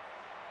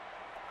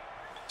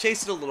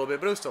 Chased it a little bit,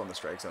 but it was still in the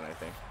strike zone, I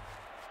think.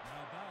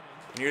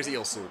 And here's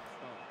Eel Soup.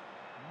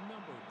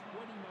 Number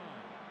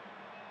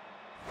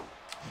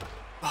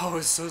 29. Oh,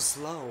 it's so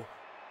slow.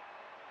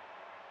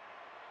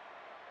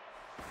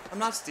 I'm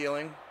not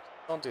stealing.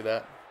 Don't do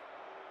that.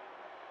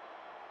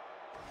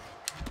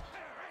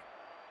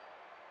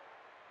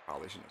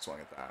 Probably shouldn't have swung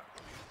at that.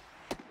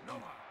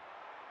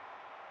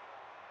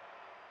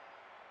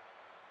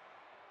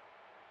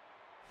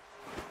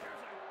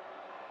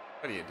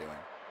 What are you doing?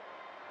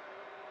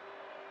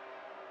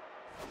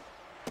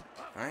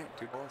 Alright,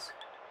 2 balls.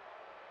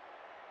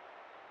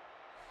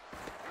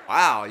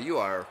 Wow, you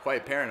are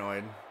quite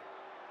paranoid.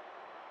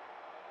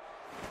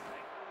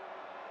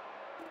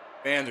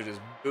 Fans are just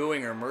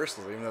booing her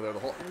mercilessly, even though they're the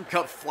whole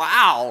cup.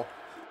 Wow!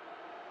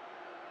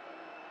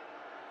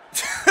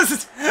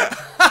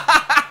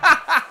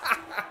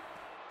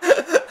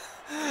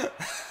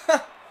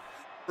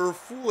 Her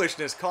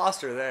foolishness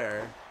cost her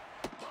there.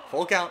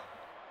 Full count.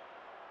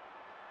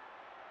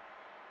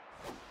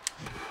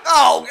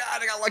 Oh,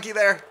 God, I got lucky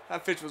there.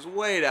 That pitch was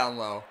way down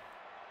low.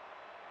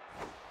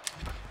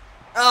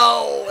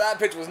 Oh, that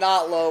pitch was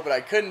not low, but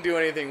I couldn't do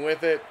anything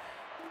with it.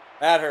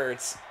 That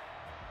hurts.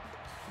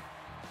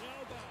 Now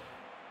batting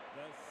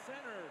the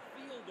center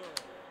fielder,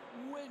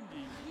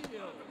 Wendy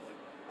Fields.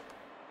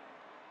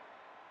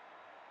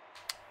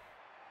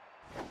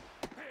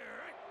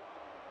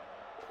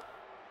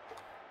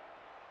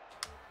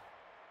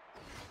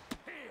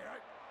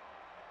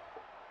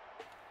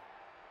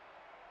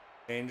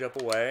 Change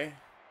up away.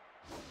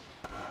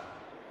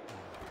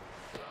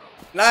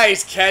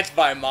 Nice catch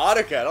by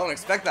Monica. I don't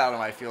expect that out of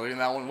my fielder. And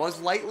that one was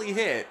lightly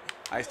hit.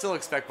 I still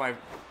expect my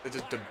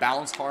just to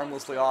bounce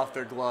harmlessly off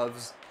their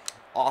gloves,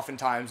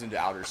 oftentimes into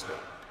outer space.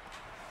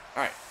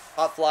 All right,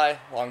 hot fly.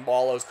 Long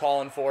Ballo's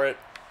calling for it.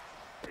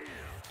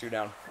 2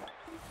 down.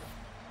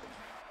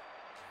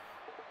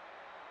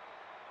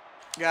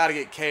 Gotta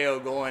get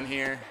KO going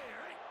here.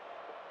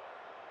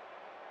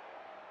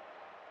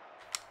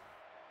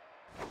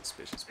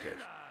 Suspicious pitch.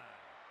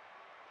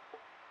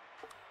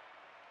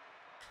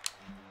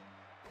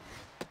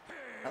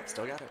 Oh,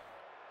 still got it.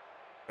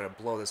 Gotta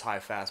blow this high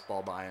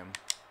fastball by him.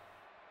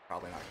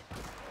 Probably not.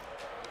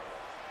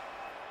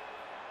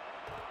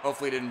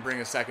 Hopefully he didn't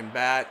bring a second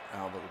bat.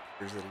 Oh, but it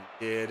appears that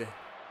he did.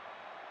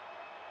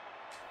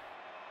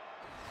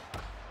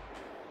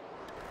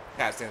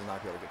 Cat stands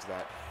not gonna be able to get to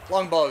that.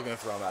 Long ball is gonna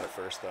throw him out at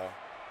first though.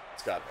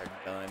 It's got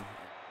a gun.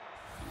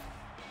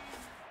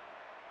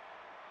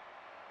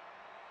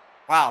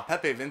 Wow,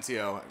 Pepe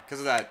Vincio, because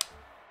of that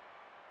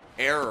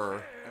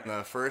error in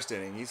the first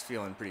inning, he's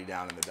feeling pretty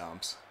down in the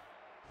dumps.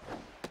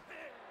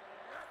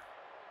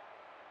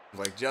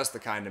 Like, just the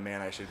kind of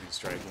man I should be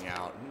striking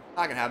out.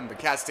 Not gonna happen, but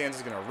Cat Stans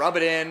is gonna rub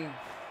it in.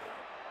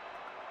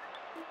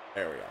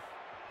 There we go.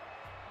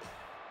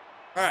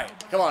 Alright,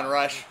 come on,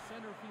 Rush.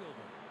 Center fielder,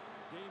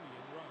 Damian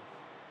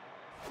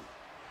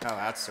Rush. Oh,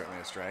 that's certainly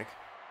a strike.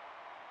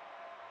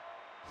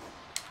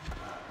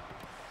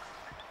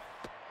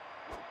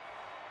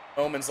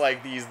 Moments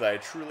like these that I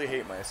truly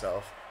hate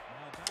myself.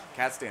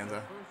 Cat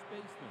Stanza.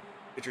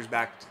 Pitcher's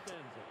back.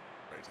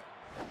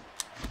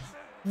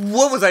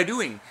 What was I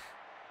doing?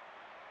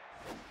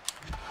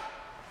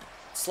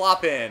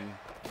 Slop in.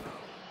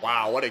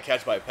 Wow, what a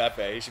catch by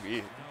Pepe. He should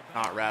be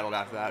not rattled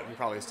after that. He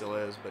probably still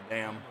is, but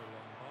damn.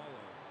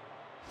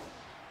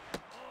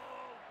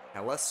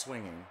 Now less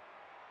swinging.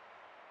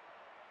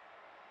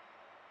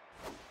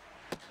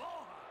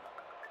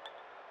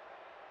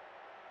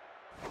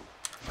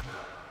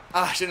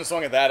 Ah, I shouldn't have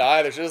swung at that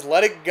either. Should just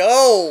let it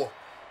go.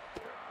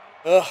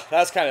 Ugh,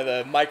 that's kind of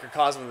the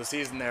microcosm of the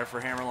season there for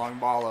Hammerlong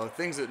Ballo.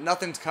 Things that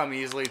nothing's come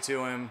easily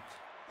to him.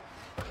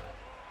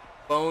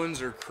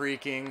 Bones are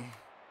creaking.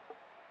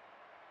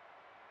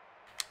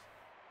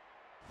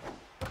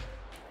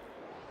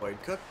 Lloyd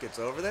Cook gets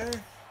over there.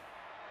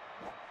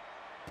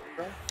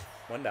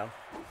 One down.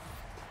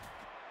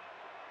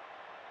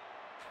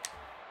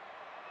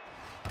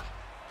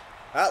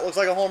 That looks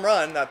like a home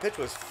run. That pitch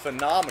was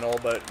phenomenal,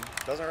 but it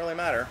doesn't really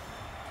matter.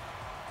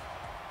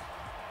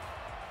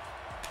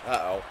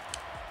 Uh-oh.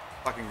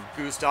 Fucking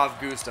Gustav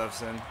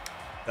Gustafsson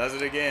does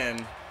it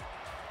again.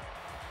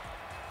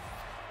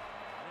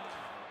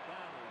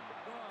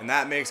 And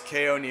that makes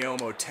Ko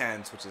Niomo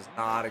tense, which is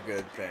not a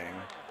good thing.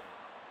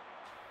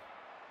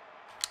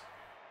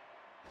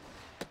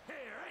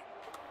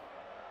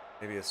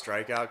 Maybe a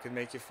strikeout could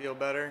make you feel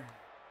better.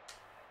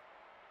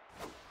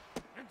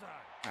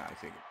 I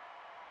think.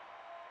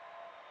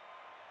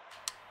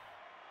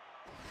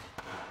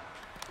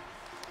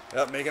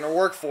 Yep, making her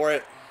work for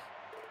it.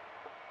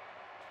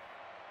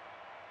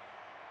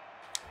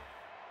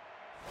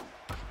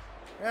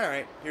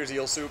 Alright, here's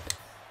Eel Soup.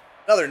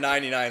 Another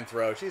 99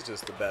 throw. She's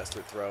just the best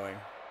at throwing.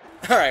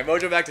 Alright,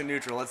 Mojo back to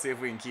neutral. Let's see if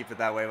we can keep it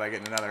that way by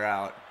getting another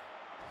out.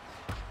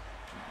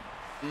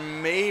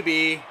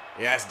 Maybe.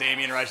 Yes,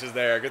 Damian Rush is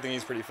there. Good thing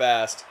he's pretty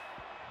fast.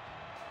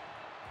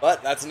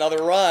 But that's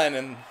another run,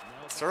 and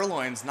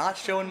Sirloin's not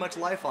showing much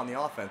life on the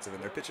offensive,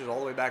 and their pitch is all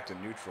the way back to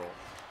neutral.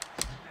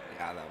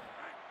 Yeah, that.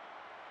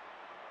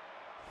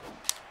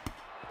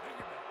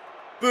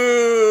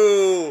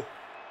 Boo!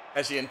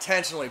 As she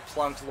intentionally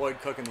plunked Lloyd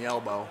Cook in the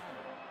elbow.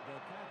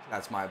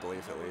 That's my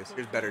belief, at least.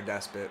 Here's better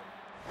Despot.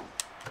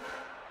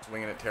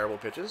 Swinging at terrible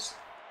pitches.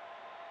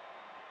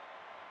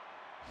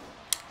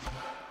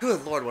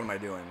 Good lord, what am I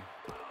doing?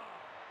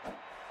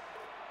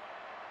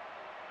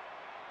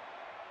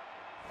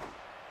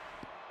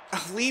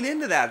 I'll lean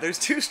into that. There's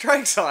 2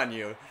 strikes on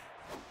you.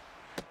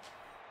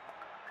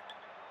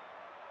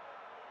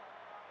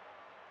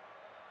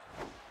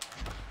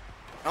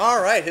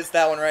 Alright, hits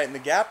that one right in the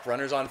gap.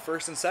 Runners on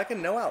first and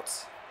second, no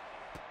outs.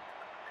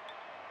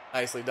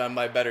 Nicely done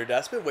by Better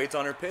Despot. Waits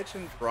on her pitch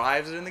and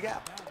drives it in the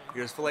gap.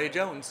 Here's Filet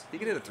Jones. He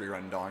can hit a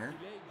 3-run donger.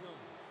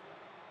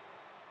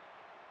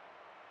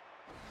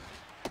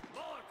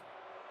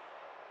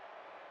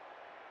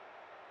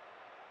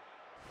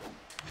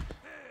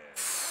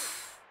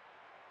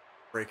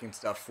 Breaking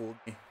stuff fooled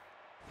me.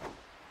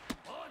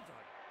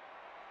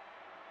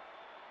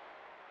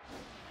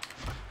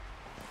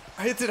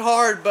 Hits it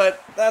hard,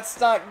 but that's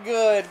not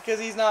good because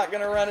he's not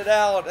going to run it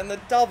out. And the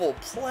double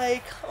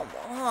play, come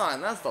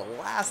on. That's the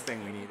last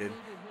thing we needed.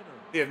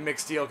 See if Mick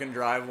Steele can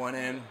drive one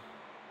in.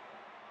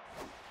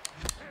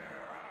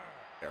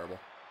 Terrible.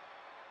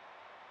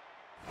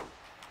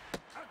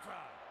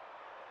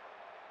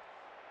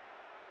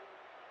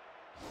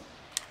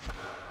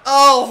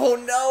 Oh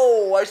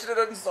no! I should have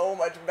done so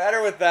much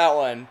better with that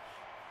one.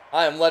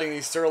 I am letting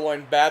these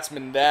Sirloin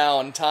batsmen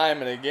down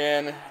time and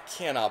again. I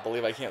cannot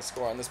believe I can't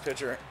score on this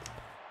pitcher.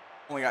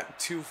 Only got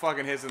 2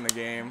 fucking hits in the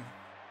game.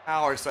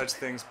 How are such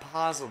things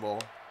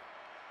possible?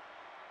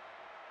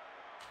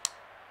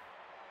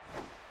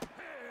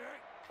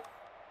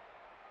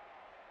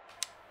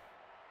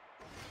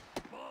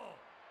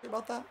 Hear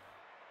about that?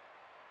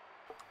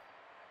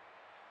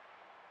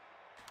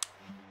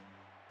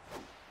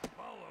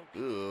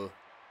 Ugh.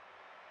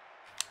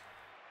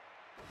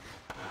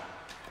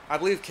 I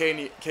believe Ko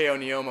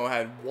Niomo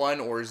had 1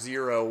 or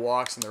 0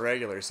 walks in the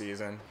regular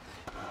season.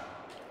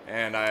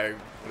 And I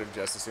would have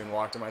just as soon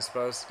walked him, I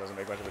suppose. Doesn't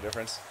make much of a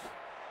difference.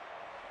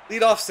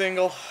 Leadoff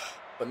single,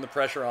 putting the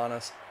pressure on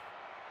us.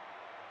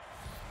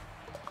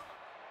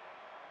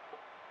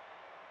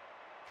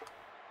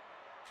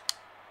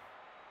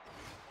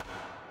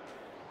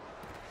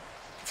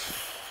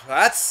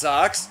 That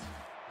sucks.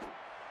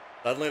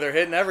 Suddenly they're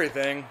hitting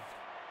everything.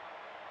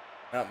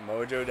 Yep,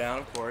 Mojo down,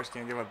 of course.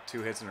 Can't give up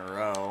 2 hits in a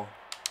row.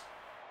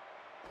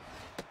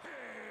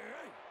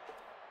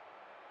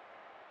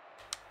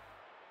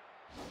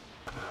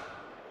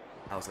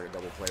 That was like a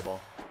double play ball.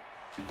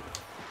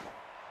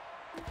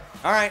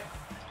 Alright.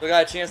 We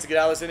got a chance to get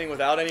out of this inning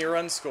without any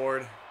runs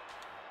scored.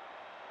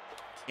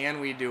 Can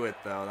we do it,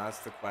 though? That's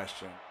the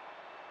question.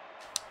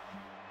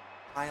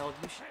 Alright,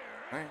 that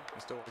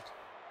still works.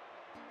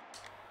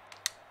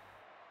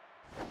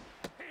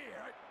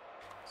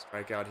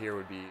 Strikeout here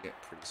would be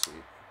pretty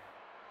sweet.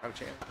 Have a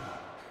chance.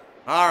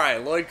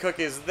 Alright, Lloyd Cook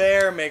is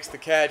there, makes the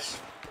catch.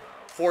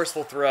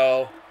 Forceful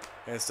throw.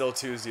 And it's still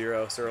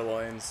 2-0.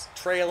 Sirloins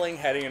trailing,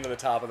 heading into the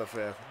top of the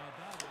 5th.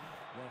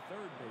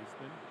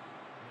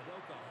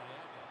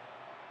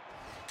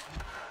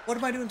 What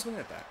am I doing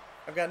swinging at that?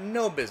 I've got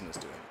no business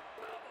doing it.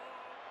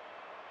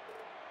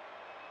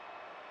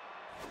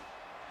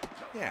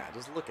 Yeah,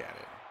 just look at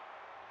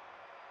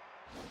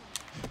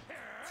it.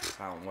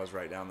 That one was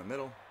right down the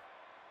middle.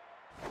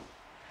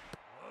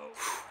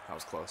 That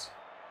was close.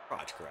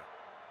 Crotch correct.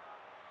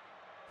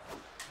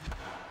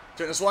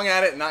 Shouldn't have swung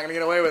at it, not gonna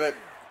get away with it.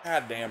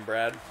 God damn,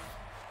 Brad.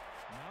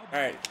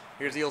 Alright,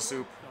 here's Eel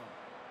Soup.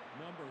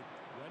 Number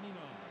 29.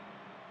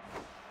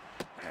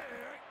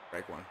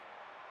 Strike 1.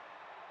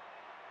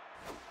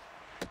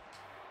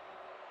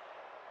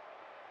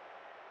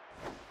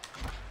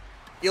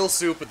 Eel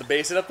soup with the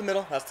base hit up the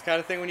middle. That's the kind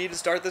of thing we need to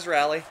start this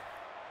rally.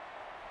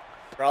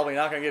 Probably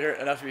not going to get her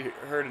enough to be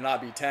her to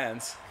not be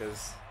tense,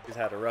 because he's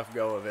had a rough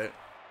go of it.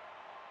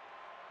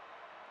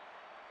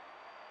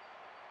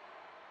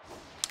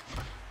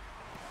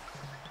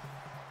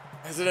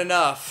 Is it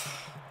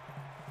enough?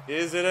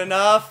 Is it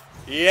enough?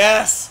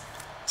 Yes!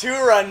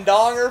 2-run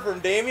donger from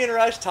Damian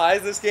Rush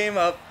ties this game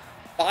up.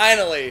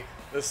 Finally,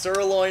 the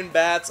Sirloin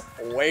bats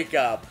wake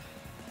up.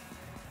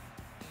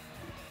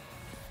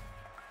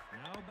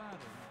 Now batting,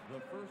 the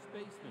first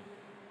baseman,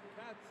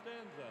 Cat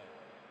Stanza.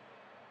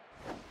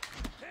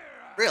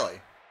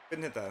 Really?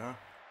 Couldn't hit that, huh?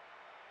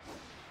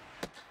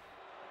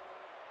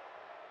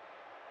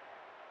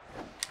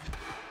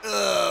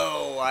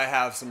 Oh, I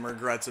have some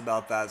regrets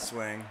about that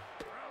swing.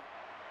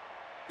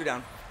 2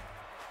 down.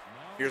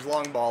 Here's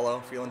long ballo,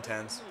 feeling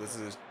tense. This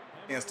is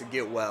a chance to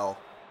get well.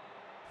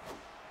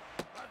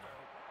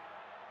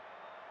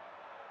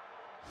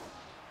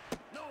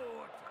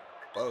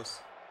 Close.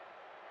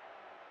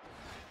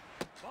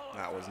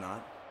 That was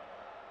not.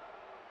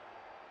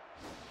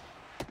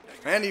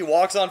 And he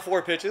walks on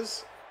 4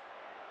 pitches.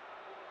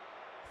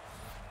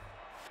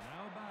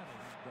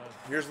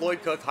 Here's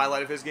Lloyd Cook.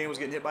 Highlight of his game was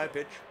getting hit by a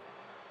pitch.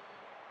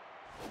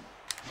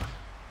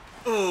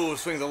 Ooh,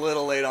 swings a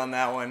little late on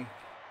that one.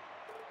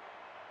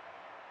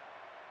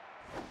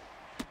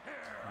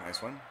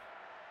 Nice one.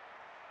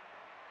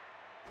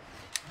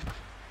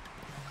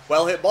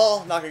 Well hit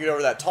ball. Not going to get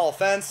over that tall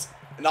fence.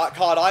 Not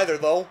caught either,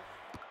 though.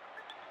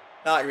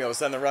 Not going to be able to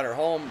send the runner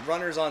home.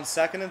 Runners on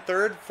second and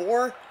third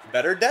for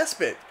Better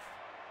Despot.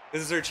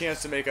 This is their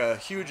chance to make a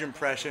huge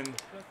impression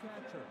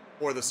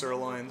for the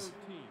Sirloins.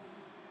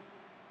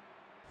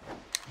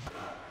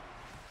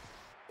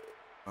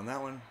 On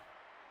that one.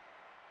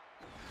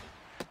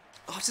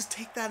 Oh, just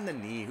take that in the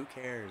knee. Who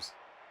cares?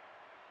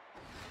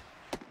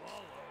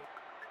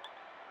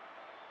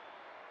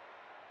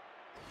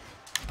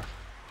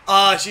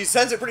 She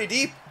sends it pretty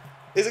deep.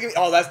 Is it gonna be?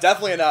 Oh, that's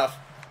definitely enough.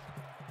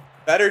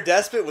 Better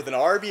Despot with an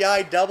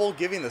RBI double,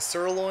 giving the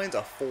Sirloins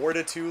a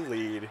 4-2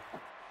 lead.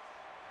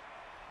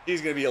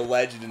 He's gonna be a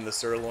legend in the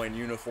Sirloin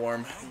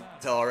uniform.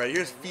 Tell already.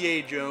 Here's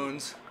F.A.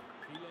 Jones.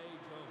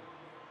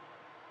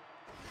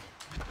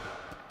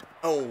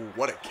 Oh,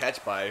 what a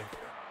catch by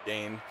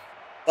Dane.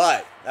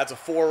 But that's a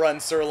 4-run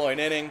Sirloin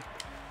inning.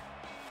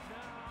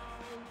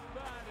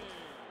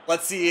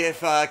 Let's see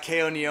if Ko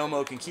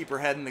Niomo can keep her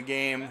head in the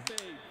game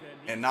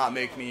and not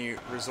make me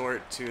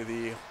resort to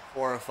the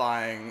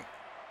horrifying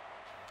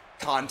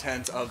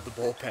content of the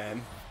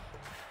bullpen.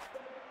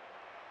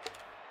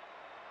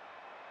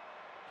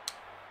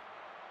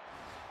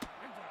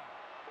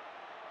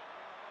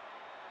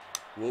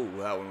 Whoa,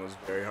 that one was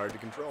very hard to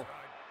control.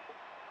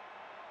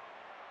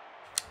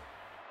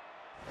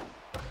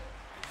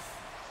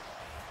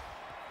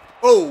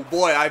 Oh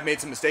boy, I've made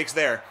some mistakes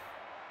there.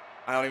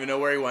 I don't even know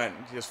where he went.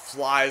 He just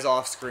flies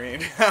off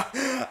screen.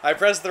 I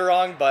pressed the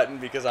wrong button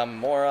because I'm a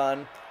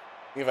moron.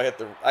 If I hit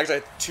the, actually I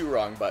hit 2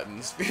 wrong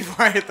buttons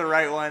before I hit the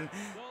right one.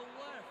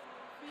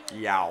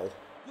 Yow.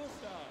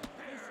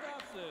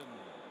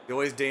 The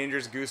always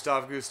dangerous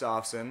Gustav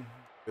Gustafsson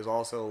is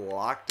also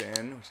locked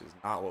in, which is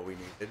not what we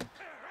needed.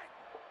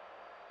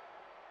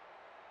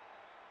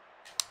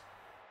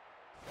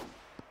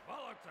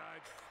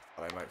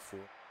 Thought I might fool.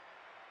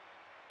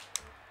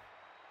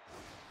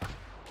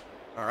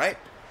 Alright.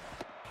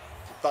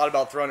 Thought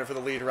about throwing it for the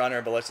lead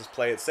runner, but let's just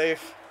play it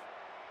safe.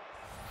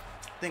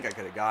 I think I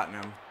could have gotten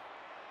him.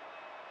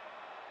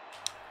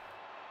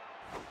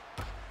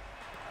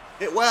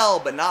 Hit well,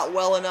 but not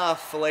well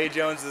enough. F.A.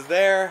 Jones is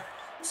there.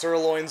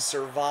 Sirloins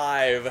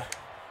survive. As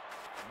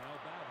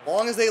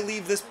long as they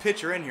leave this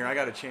pitcher in here, I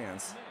got a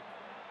chance.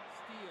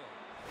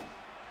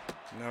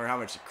 No matter how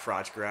much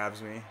crotch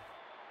grabs me.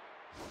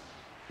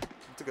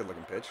 It's a good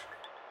looking pitch.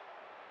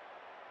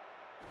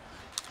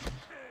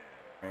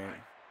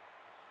 Right.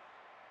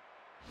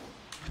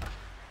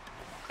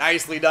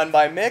 Nicely done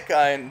by Mick.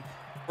 And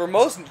for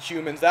most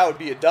humans, that would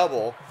be a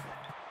double.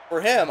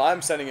 For him,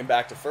 I'm sending him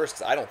back to first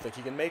because I don't think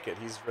he can make it.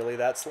 He's really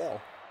that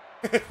slow.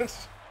 Now batting,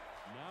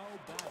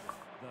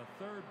 the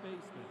third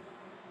baseman,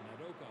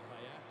 Nadoka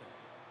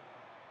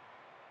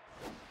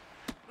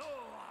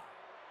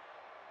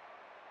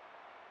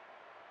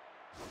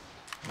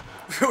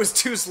Hayate. It was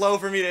too slow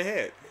for me to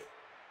hit.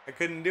 I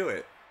couldn't do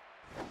it.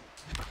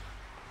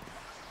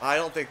 I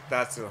don't think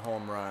that's a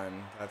home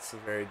run. That's a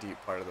very deep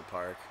part of the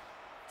park.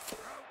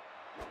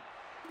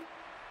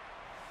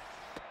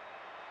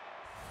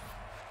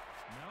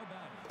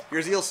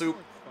 Here's eel soup.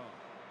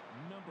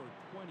 Number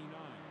 29.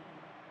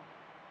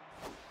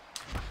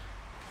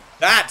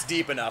 That's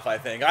deep enough, I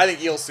think. I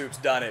think eel soup's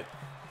done it.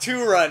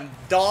 2-run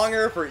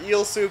donger for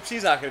eel soup.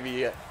 She's not going to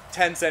be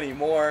tense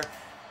anymore.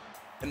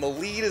 And the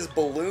lead is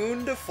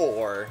ballooned to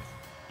 4.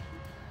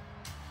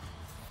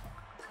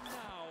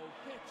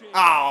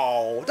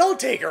 Oh, don't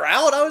take her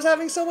out. I was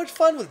having so much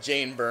fun with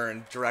Jane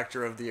Byrne,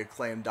 director of the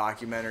acclaimed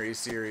documentary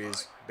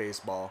series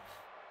Baseball.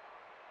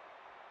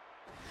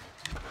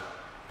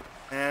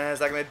 And is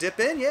that going to dip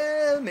in?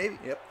 Yeah, maybe.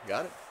 Yep,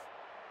 got it.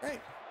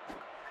 Right.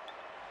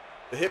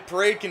 The hit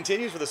parade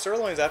continues for the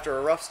Sirloins after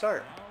a rough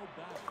start. Now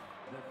back,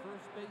 the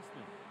first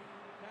baseman,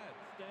 Cat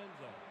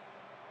Stanza.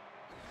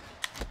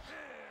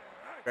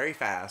 Very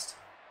fast.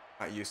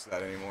 Not used to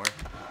that anymore.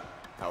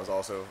 That was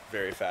also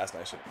very fast,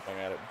 and I shouldn't have hung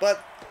at it.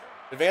 But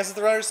advances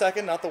the runner to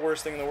second, not the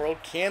worst thing in the world.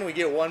 Can we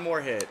get one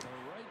more hit? The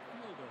right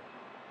fielder,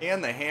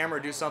 Can the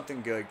hammer do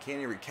something good? Can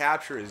he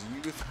recapture his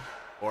youth?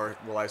 Or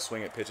will I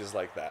swing at pitches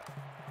like that?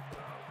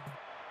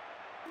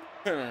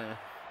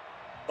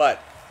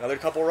 But another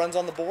couple runs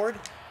on the board,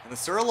 and the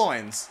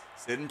Sirloins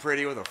sitting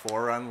pretty with a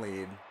 4-run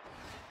lead.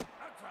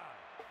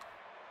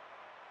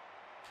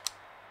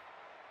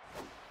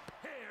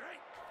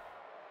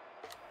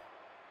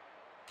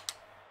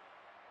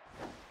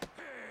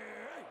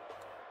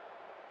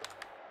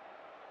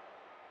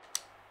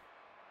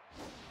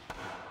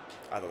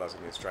 I thought that was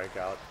going to be a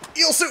strikeout.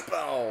 Il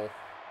Supo!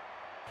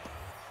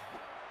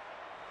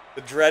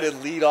 The dreaded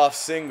leadoff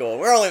single.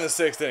 We're only in the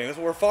 6th inning.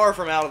 We're far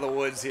from out of the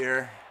woods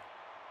here.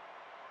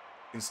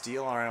 You can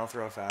steal. All right, I'll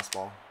throw a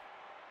fastball.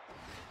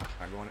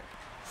 I'm going.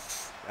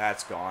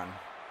 That's gone.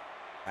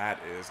 That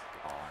is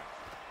gone.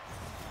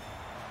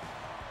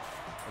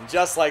 And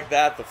just like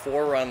that, the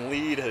 4-run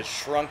lead has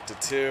shrunk to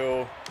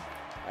 2.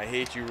 I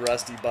hate you,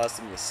 Rusty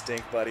Bustin. You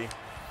stink, buddy.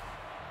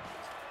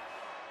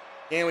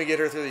 Can we get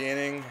her through the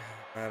inning?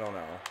 I don't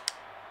know.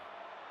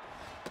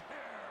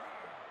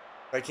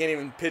 I can't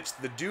even pitch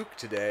the Duke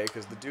today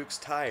because the Duke's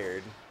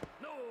tired.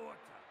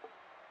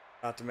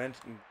 Not to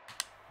mention...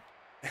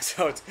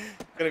 So it's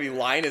going to be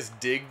Linus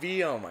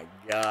Digby? Oh my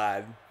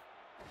god.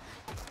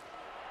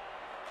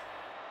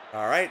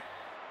 Alright.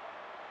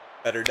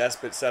 Better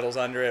Despot settles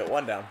under it.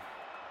 1 down.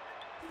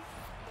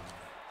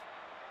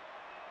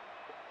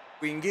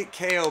 We can get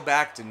KO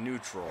back to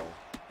neutral.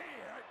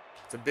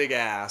 It's a big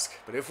ask,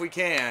 but if we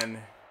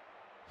can,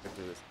 get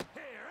through this.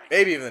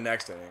 Maybe even the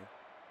next inning.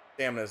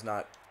 Stamina's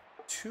not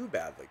too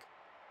badly.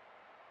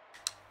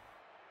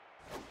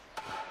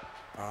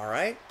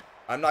 Alright.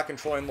 I'm not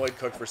controlling Lloyd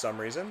Cook for some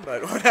reason,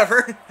 but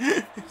whatever.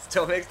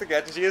 Still makes the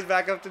catch. She is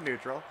back up to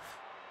neutral.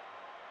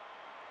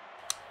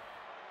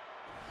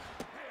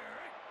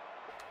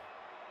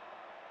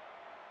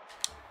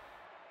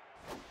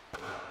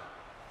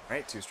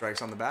 Alright, 2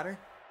 strikes on the batter.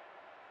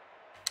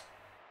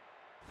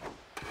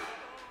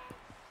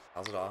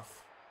 Fouls it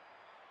off.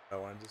 I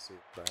wanted to see,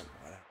 but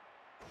whatever.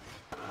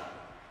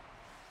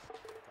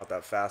 Thought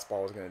that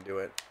fastball was going to do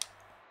it.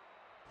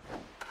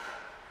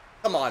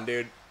 Come on,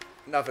 dude.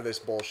 Enough of this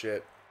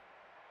bullshit.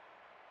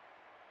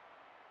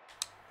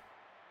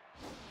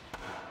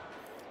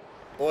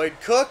 Lloyd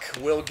Cook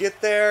will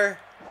get there.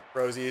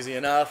 Throws easy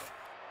enough.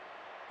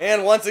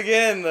 And once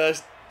again, the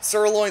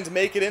Sirloins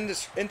make it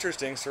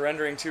interesting,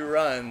 surrendering 2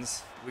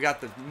 runs. We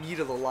got the meat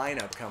of the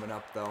lineup coming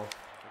up, though,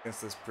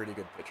 against this pretty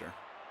good pitcher.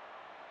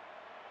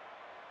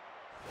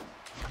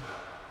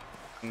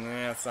 Nah,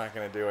 that's not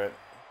going to do it.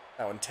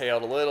 That one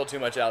tailed a little too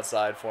much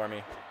outside for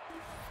me.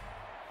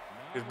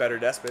 Here's better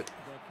Despot. the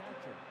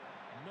catcher,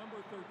 number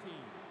 13.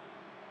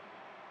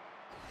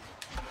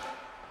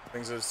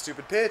 Brings a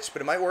stupid pitch,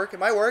 but it might work. It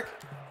might work.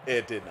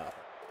 It did not.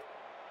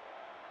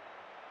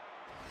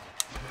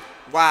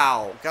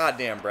 Wow.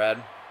 Goddamn,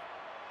 Brad.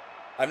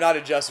 I've not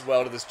adjusted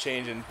well to this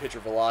change in pitcher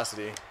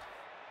velocity.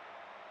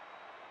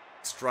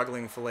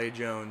 Struggling Filet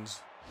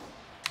Jones.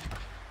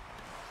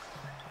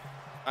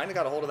 Kinda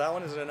got a hold of that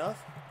one. Is it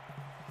enough?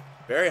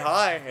 Very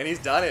high, and he's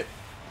done it.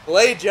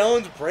 Filet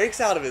Jones breaks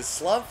out of his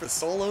slump for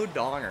solo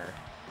donger.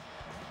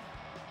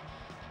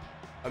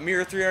 A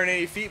mere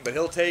 380 feet, but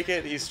he'll take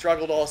it. He's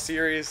struggled all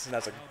series, and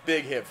that's a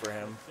big hit for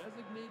him.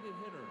 Designated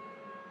hitter,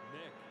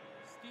 Nick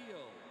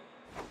Steele.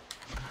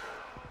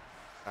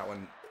 That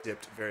one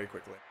dipped very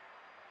quickly.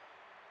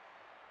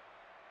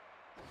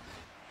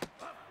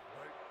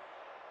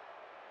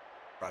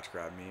 Crotch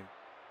grab me.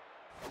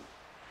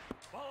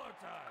 Baller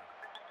time.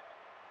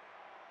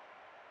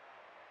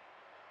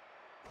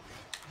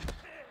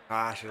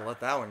 Ah, I should have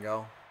let that one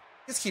go.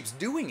 Just keeps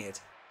doing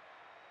it.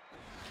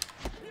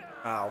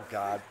 Oh,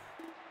 God.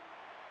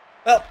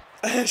 Well,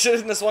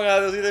 shouldn't have swung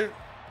out of those either,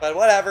 but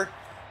whatever.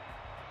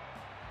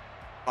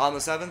 On the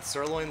 7th,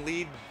 Sirloin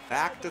lead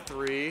back to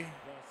 3. The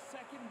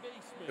second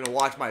baseman. Gonna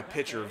watch my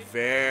pitcher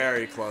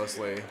very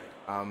closely.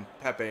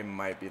 Pepe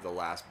might be the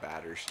last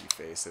batter she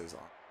faces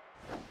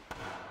on.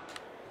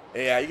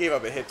 Yeah, you gave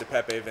up a hit to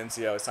Pepe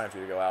Vincio. It's time for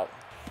you to go out.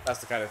 That's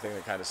the kind of thing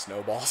that kind of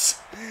snowballs.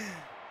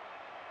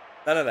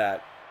 None of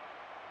that.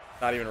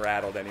 Not even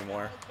rattled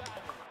anymore.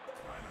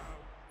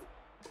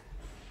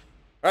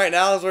 Alright,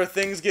 now is where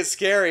things get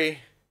scary.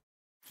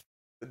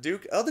 The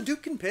Duke. Oh, the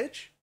Duke can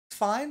pitch. It's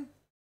fine.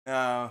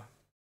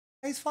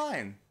 He's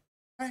fine.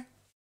 Okay.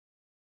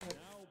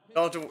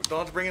 Don't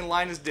have to bring in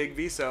Linus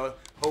Digby, so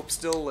hope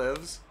still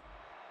lives.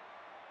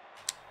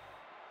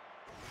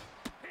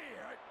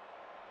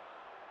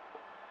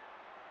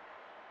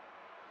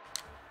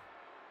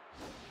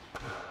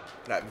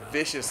 That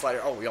vicious slider.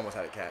 Oh, we almost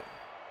had a cat.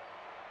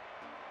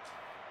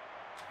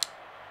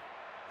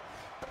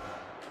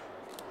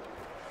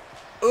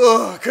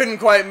 Ugh, couldn't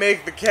quite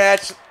make the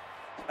catch.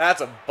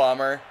 That's a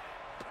bummer.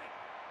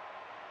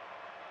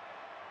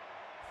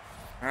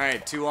 All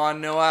right, 2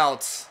 on, no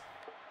outs.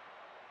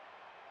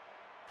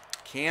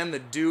 Can the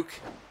Duke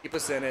keep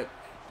us in it?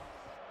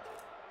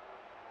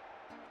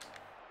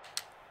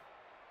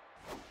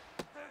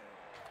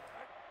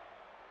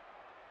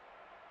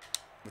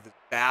 With a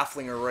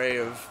baffling array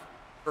of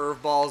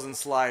curveballs and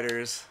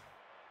sliders.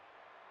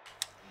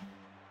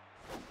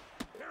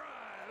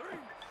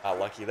 Not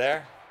lucky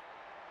there.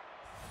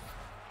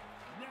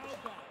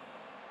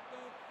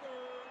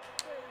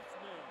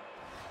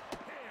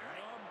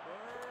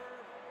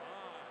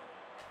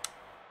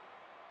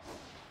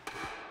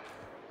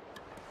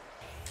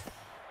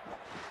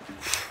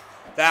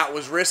 That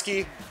was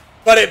risky,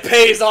 but it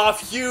pays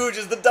off huge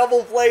as the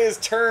double play is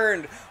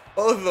turned.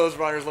 Both of those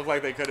runners look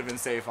like they could have been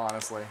safe,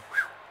 honestly.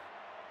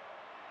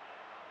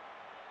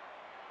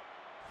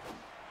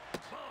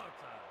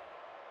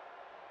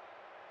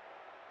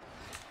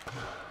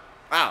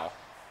 Wow.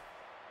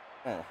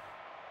 Oh,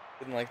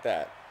 didn't like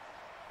that.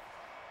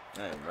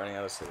 I'm running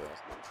out of cereals.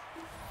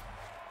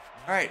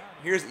 All right,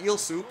 here's eel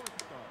soup.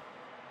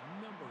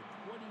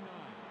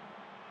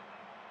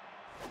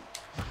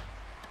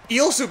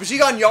 Eel soup, has she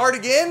gone yard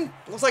again?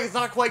 Looks like it's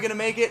not quite gonna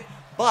make it,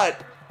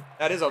 but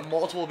that is a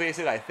multiple base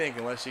hit, I think,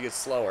 unless she gets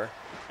slower.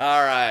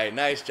 All right,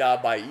 nice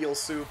job by eel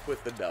soup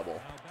with the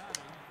double.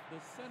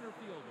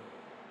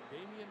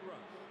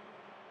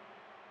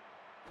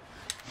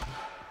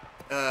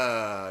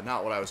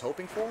 Not what I was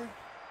hoping for.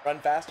 Run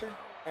faster.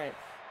 All right,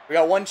 we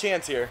got one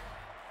chance here.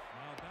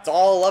 It's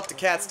all up to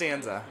Cat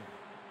Stanza.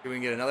 See if we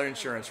can get another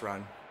insurance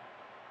run.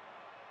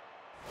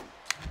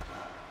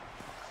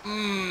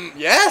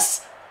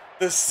 Yes!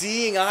 The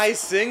seeing eye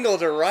single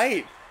to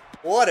right.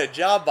 What a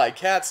job by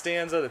Cat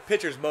Stanza. The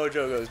pitcher's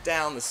mojo goes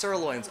down. The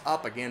Sirloin's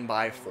up again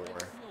by 4.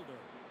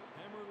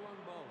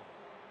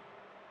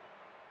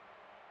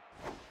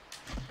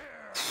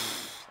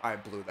 I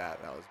blew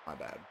that. That was my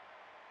bad.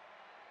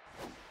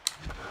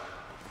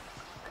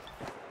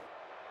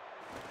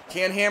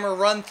 Can Hammer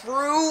run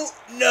through?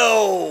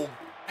 No!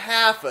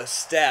 Half a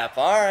step.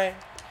 Alright.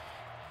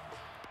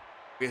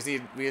 We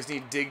just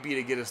need Digby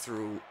to get us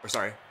through, or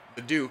sorry,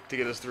 the Duke to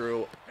get us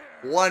through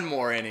one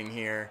more inning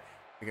here.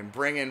 We can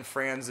bring in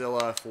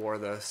Franzilla for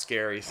the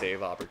scary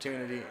save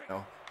opportunity.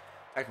 No,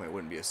 technically it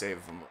wouldn't be a save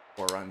from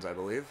 4 runs, I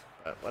believe,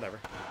 but whatever.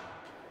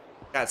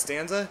 Cat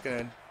Stanza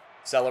gonna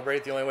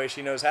celebrate the only way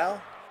she knows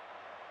how.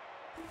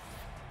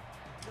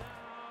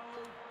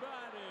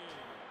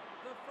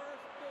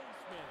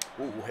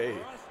 Ooh, hey.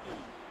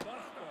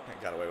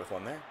 Got away with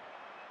one there.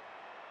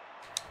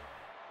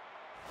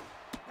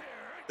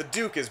 The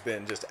Duke has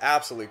been just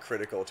absolutely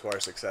critical to our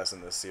success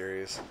in this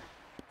series.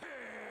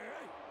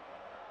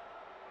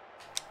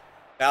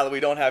 Now that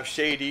we don't have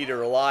Shady to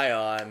rely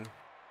on,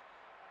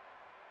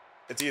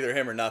 it's either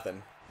him or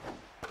nothing.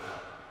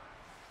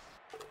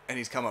 And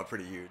he's come up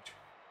pretty huge.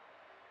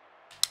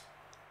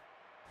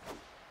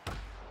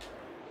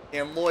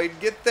 Can Lloyd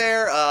get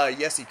there?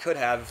 Yes, he could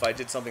have if I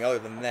did something other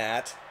than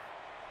that.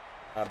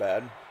 Not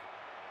bad.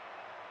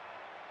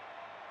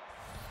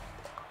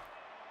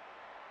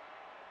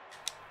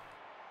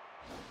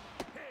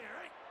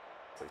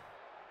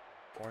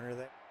 Corner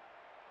there.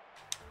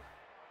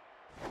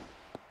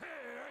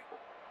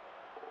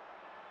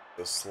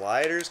 The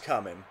slider's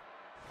coming.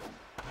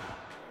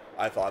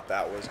 I thought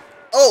that was...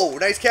 Oh,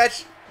 nice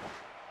catch.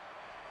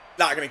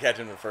 Not going to catch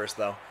him at first,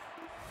 though.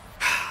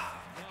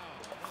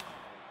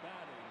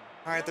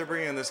 Alright, they're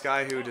bringing in this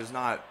guy who does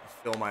not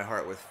fill my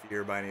heart with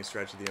fear by any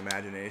stretch of the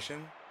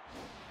imagination.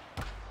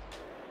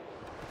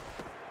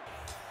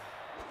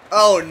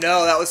 Oh,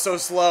 no, that was so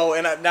slow.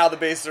 And now the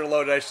bases are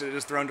loaded. I should have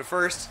just thrown to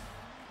first.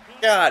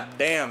 God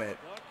damn it.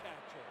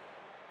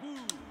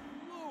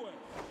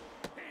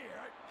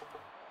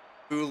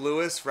 Boo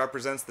Lewis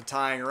represents the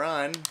tying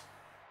run.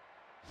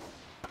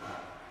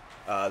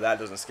 That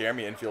doesn't scare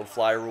me. Infield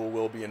fly rule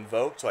will be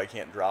invoked, so I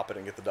can't drop it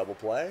and get the double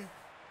play.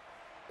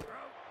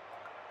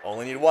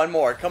 Only need one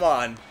more. Come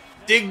on.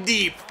 Dig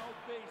deep.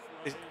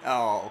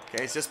 Oh,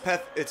 okay. It's just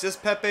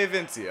Pepe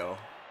Vinicio.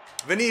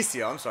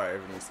 I'm sorry,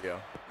 Vinicio.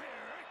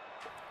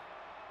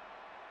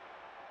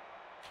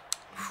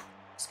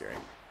 Scary.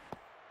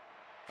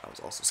 That was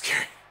also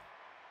scary.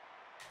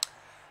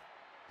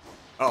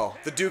 Oh,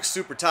 the Duke's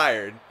super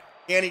tired.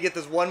 Can he get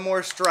this one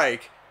more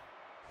strike?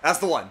 That's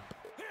the one.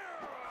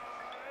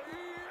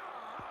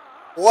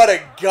 What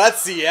a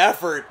gutsy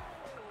effort.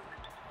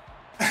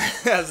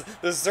 As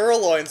the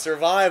Sirloin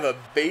survive a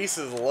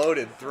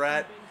bases-loaded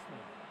threat.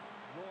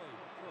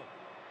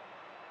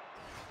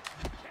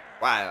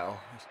 Wow.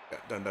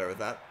 Got done better with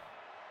that.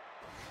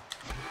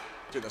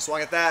 Shouldn't have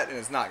swung at that, and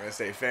it's not going to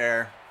stay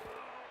fair.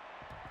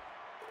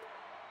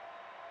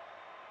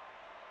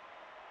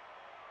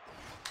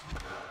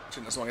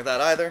 Shouldn't have swung at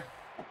that either.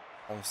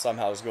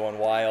 Somehow is going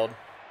wild.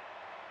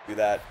 Do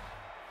that.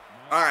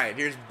 Alright,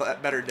 here's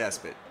better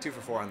Despot. 2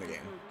 for 4 on the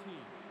game.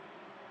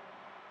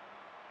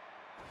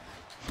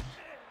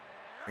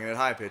 Bringing it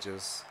high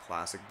pitches.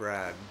 Classic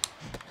Brad.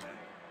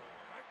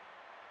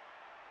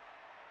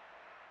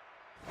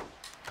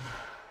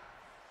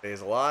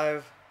 Stays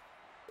alive.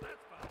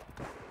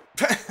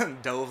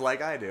 Dove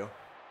like I do.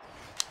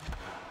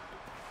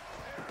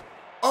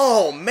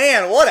 Oh,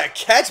 man, what a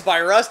catch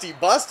by Rusty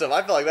Bustum.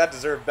 I feel like that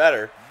deserved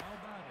better.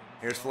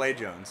 Here's Filet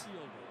Jones.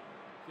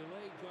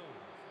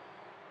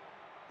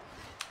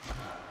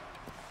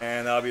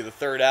 And that'll be the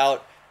third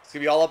out. It's going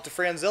to be all up to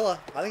Franzilla.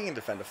 I think he can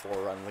defend a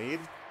 4-run lead.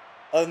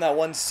 Other than that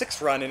 1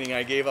 6-run inning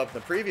I gave up in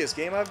the previous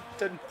game, I've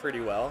done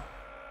pretty well.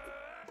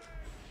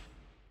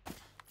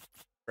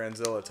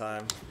 Franzilla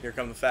time. Here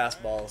come the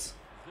fastballs.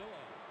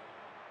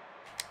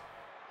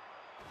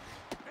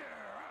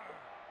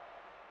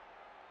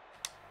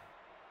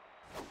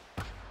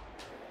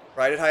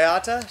 Right at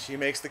Hayata. She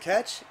makes the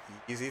catch.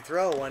 Easy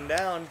throw. 1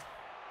 down.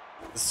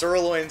 The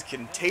Sirloins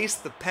can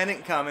taste the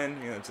pennant coming.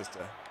 You know, just to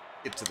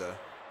get to the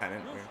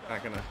pennant. We're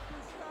not going to...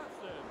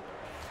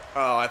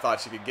 Oh, I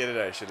thought she could get it.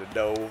 I should have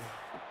dove.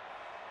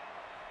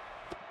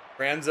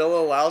 Franzilla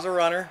allows a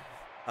runner.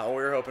 Not what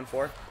we were hoping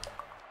for.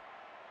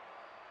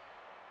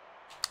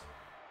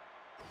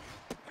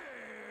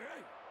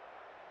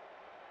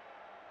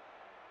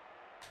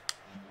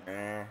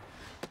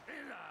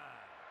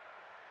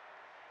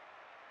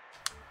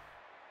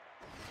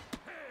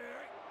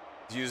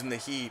 He's using the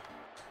heat.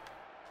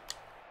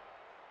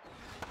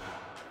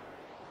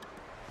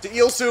 To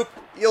Eel Soup.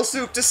 Eel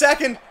Soup to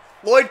second.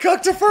 Lloyd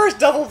Cook to first.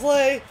 Double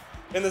play.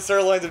 And the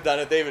Sirloins have done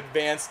it. They've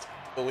advanced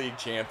the league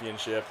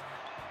championship.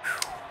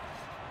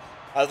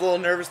 I was a little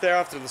nervous there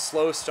after the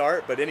slow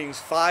start, but innings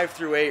 5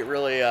 through 8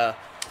 really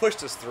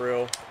pushed us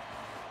through.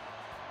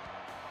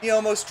 He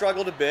almost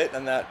struggled a bit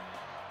in that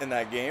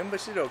game, but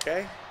she did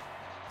okay.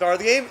 Star of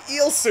the game,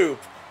 Eel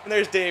Soup. And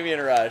there's Damian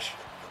Rush.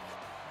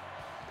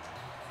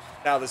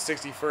 Now the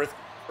 61st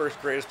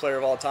greatest player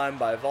of all time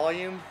by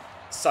volume.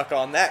 Suck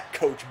on that,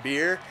 Coach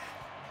Beer.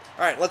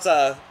 All right, let's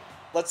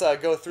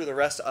go through the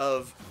rest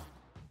of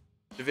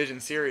Division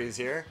Series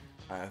here.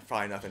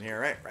 Probably nothing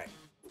here, right? Right.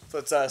 So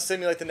let's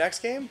simulate the next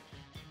game.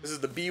 This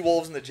is the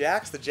B-Wolves and the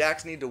Jacks. The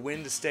Jacks need to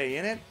win to stay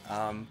in it.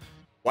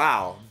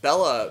 Wow,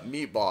 Bella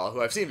Meatball,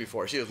 who I've seen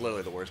before, she was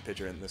literally the worst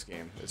pitcher in this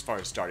game as far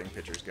as starting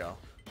pitchers go.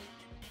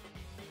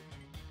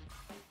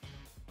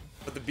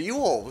 But the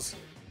B-Wolves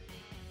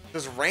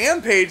just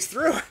rampaged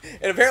through,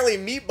 and apparently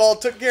Meatball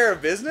took care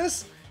of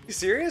business? You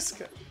serious?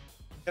 Can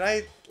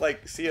I,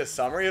 like, see a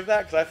summary of that?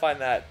 Because I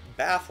find that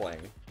baffling.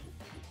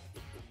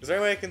 Is there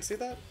any way I can see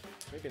that?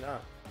 Maybe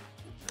not.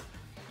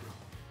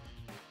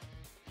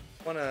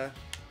 I want to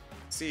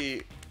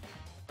see...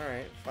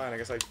 Alright, fine, I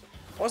guess I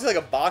want to see, like,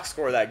 a box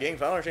score of that game,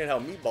 because I don't understand how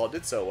Meatball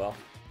did so well.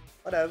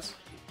 Whatevs.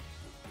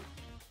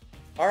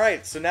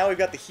 Alright, so now we've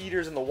got the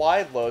heaters and the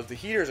wide loads. The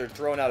heaters are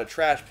throwing out a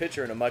trash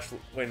pitcher in a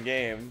must-win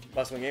game,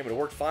 but it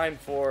worked fine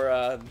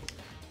for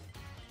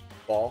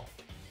ball.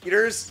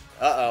 Heaters,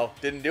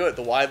 didn't do it.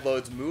 The wide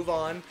loads move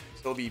on. So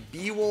it'll be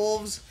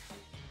B-Wolves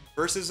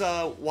versus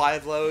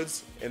wide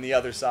loads in the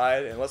other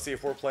side. And let's see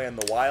if we're playing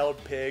the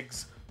Wild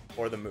Pigs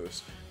or the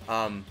Moose.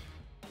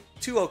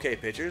 2 okay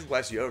pitchers.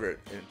 Wes Yogurt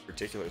in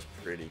particular is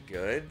pretty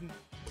good.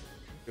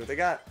 See what they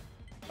got.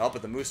 Oh,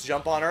 but the Moose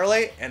jump on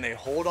early, and they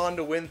hold on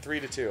to win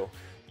 3-2.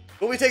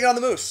 We'll be taking on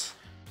the Moose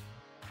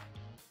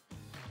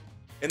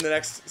in the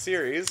next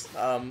series.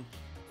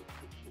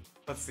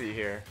 Let's see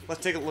here.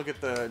 Let's take a look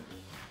at the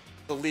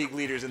league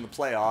leaders in the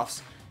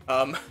playoffs.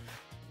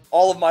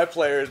 All of my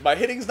players, my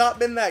hitting's not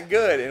been that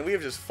good, and we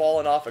have just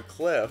fallen off a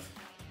cliff.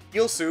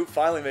 Eel Soup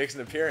finally makes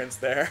an appearance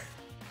there.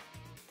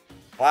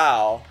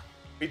 Wow.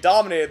 We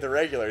dominated the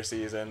regular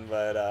season,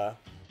 but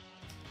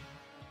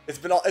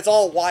it's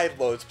all wide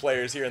loads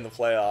players here in the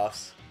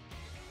playoffs.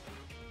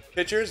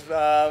 Pitchers,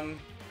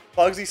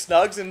 Bugsy,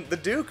 Snugs, and the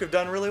Duke have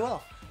done really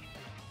well.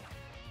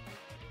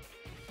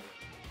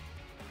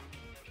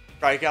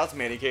 Strikeouts,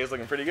 Manny K is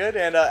looking pretty good,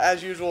 and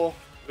as usual,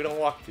 we don't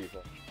walk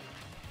people.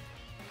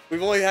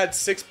 We've only had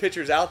 6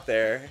 pitchers out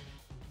there,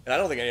 and I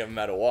don't think any of them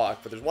had a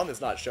walk, but there's one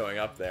that's not showing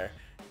up there.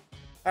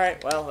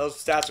 Alright, well, those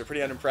stats are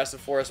pretty unimpressive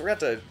for us. We're going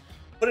to have to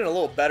put in a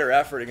little better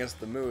effort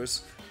against the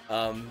Moose.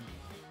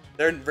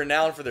 They're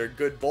renowned for their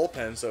good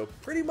bullpen, so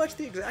pretty much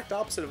the exact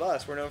opposite of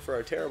us. We're known for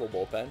our terrible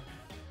bullpen.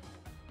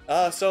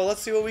 So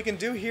let's see what we can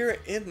do here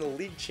in the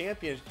league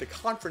championship, the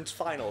conference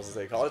finals as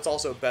they call it. It's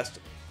also best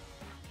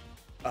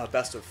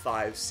of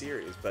 5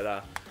 series,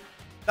 but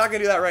not gonna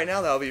do that right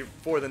now. That'll be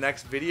for the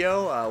next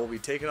video. We'll be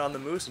taking on the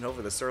Moose, and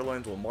hopefully the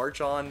Sirloins will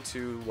march on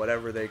to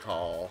whatever they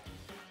call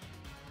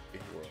the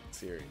World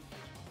Series.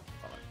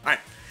 All right,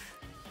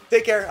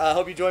 take care.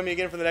 Hope you join me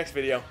again for the next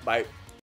video. Bye.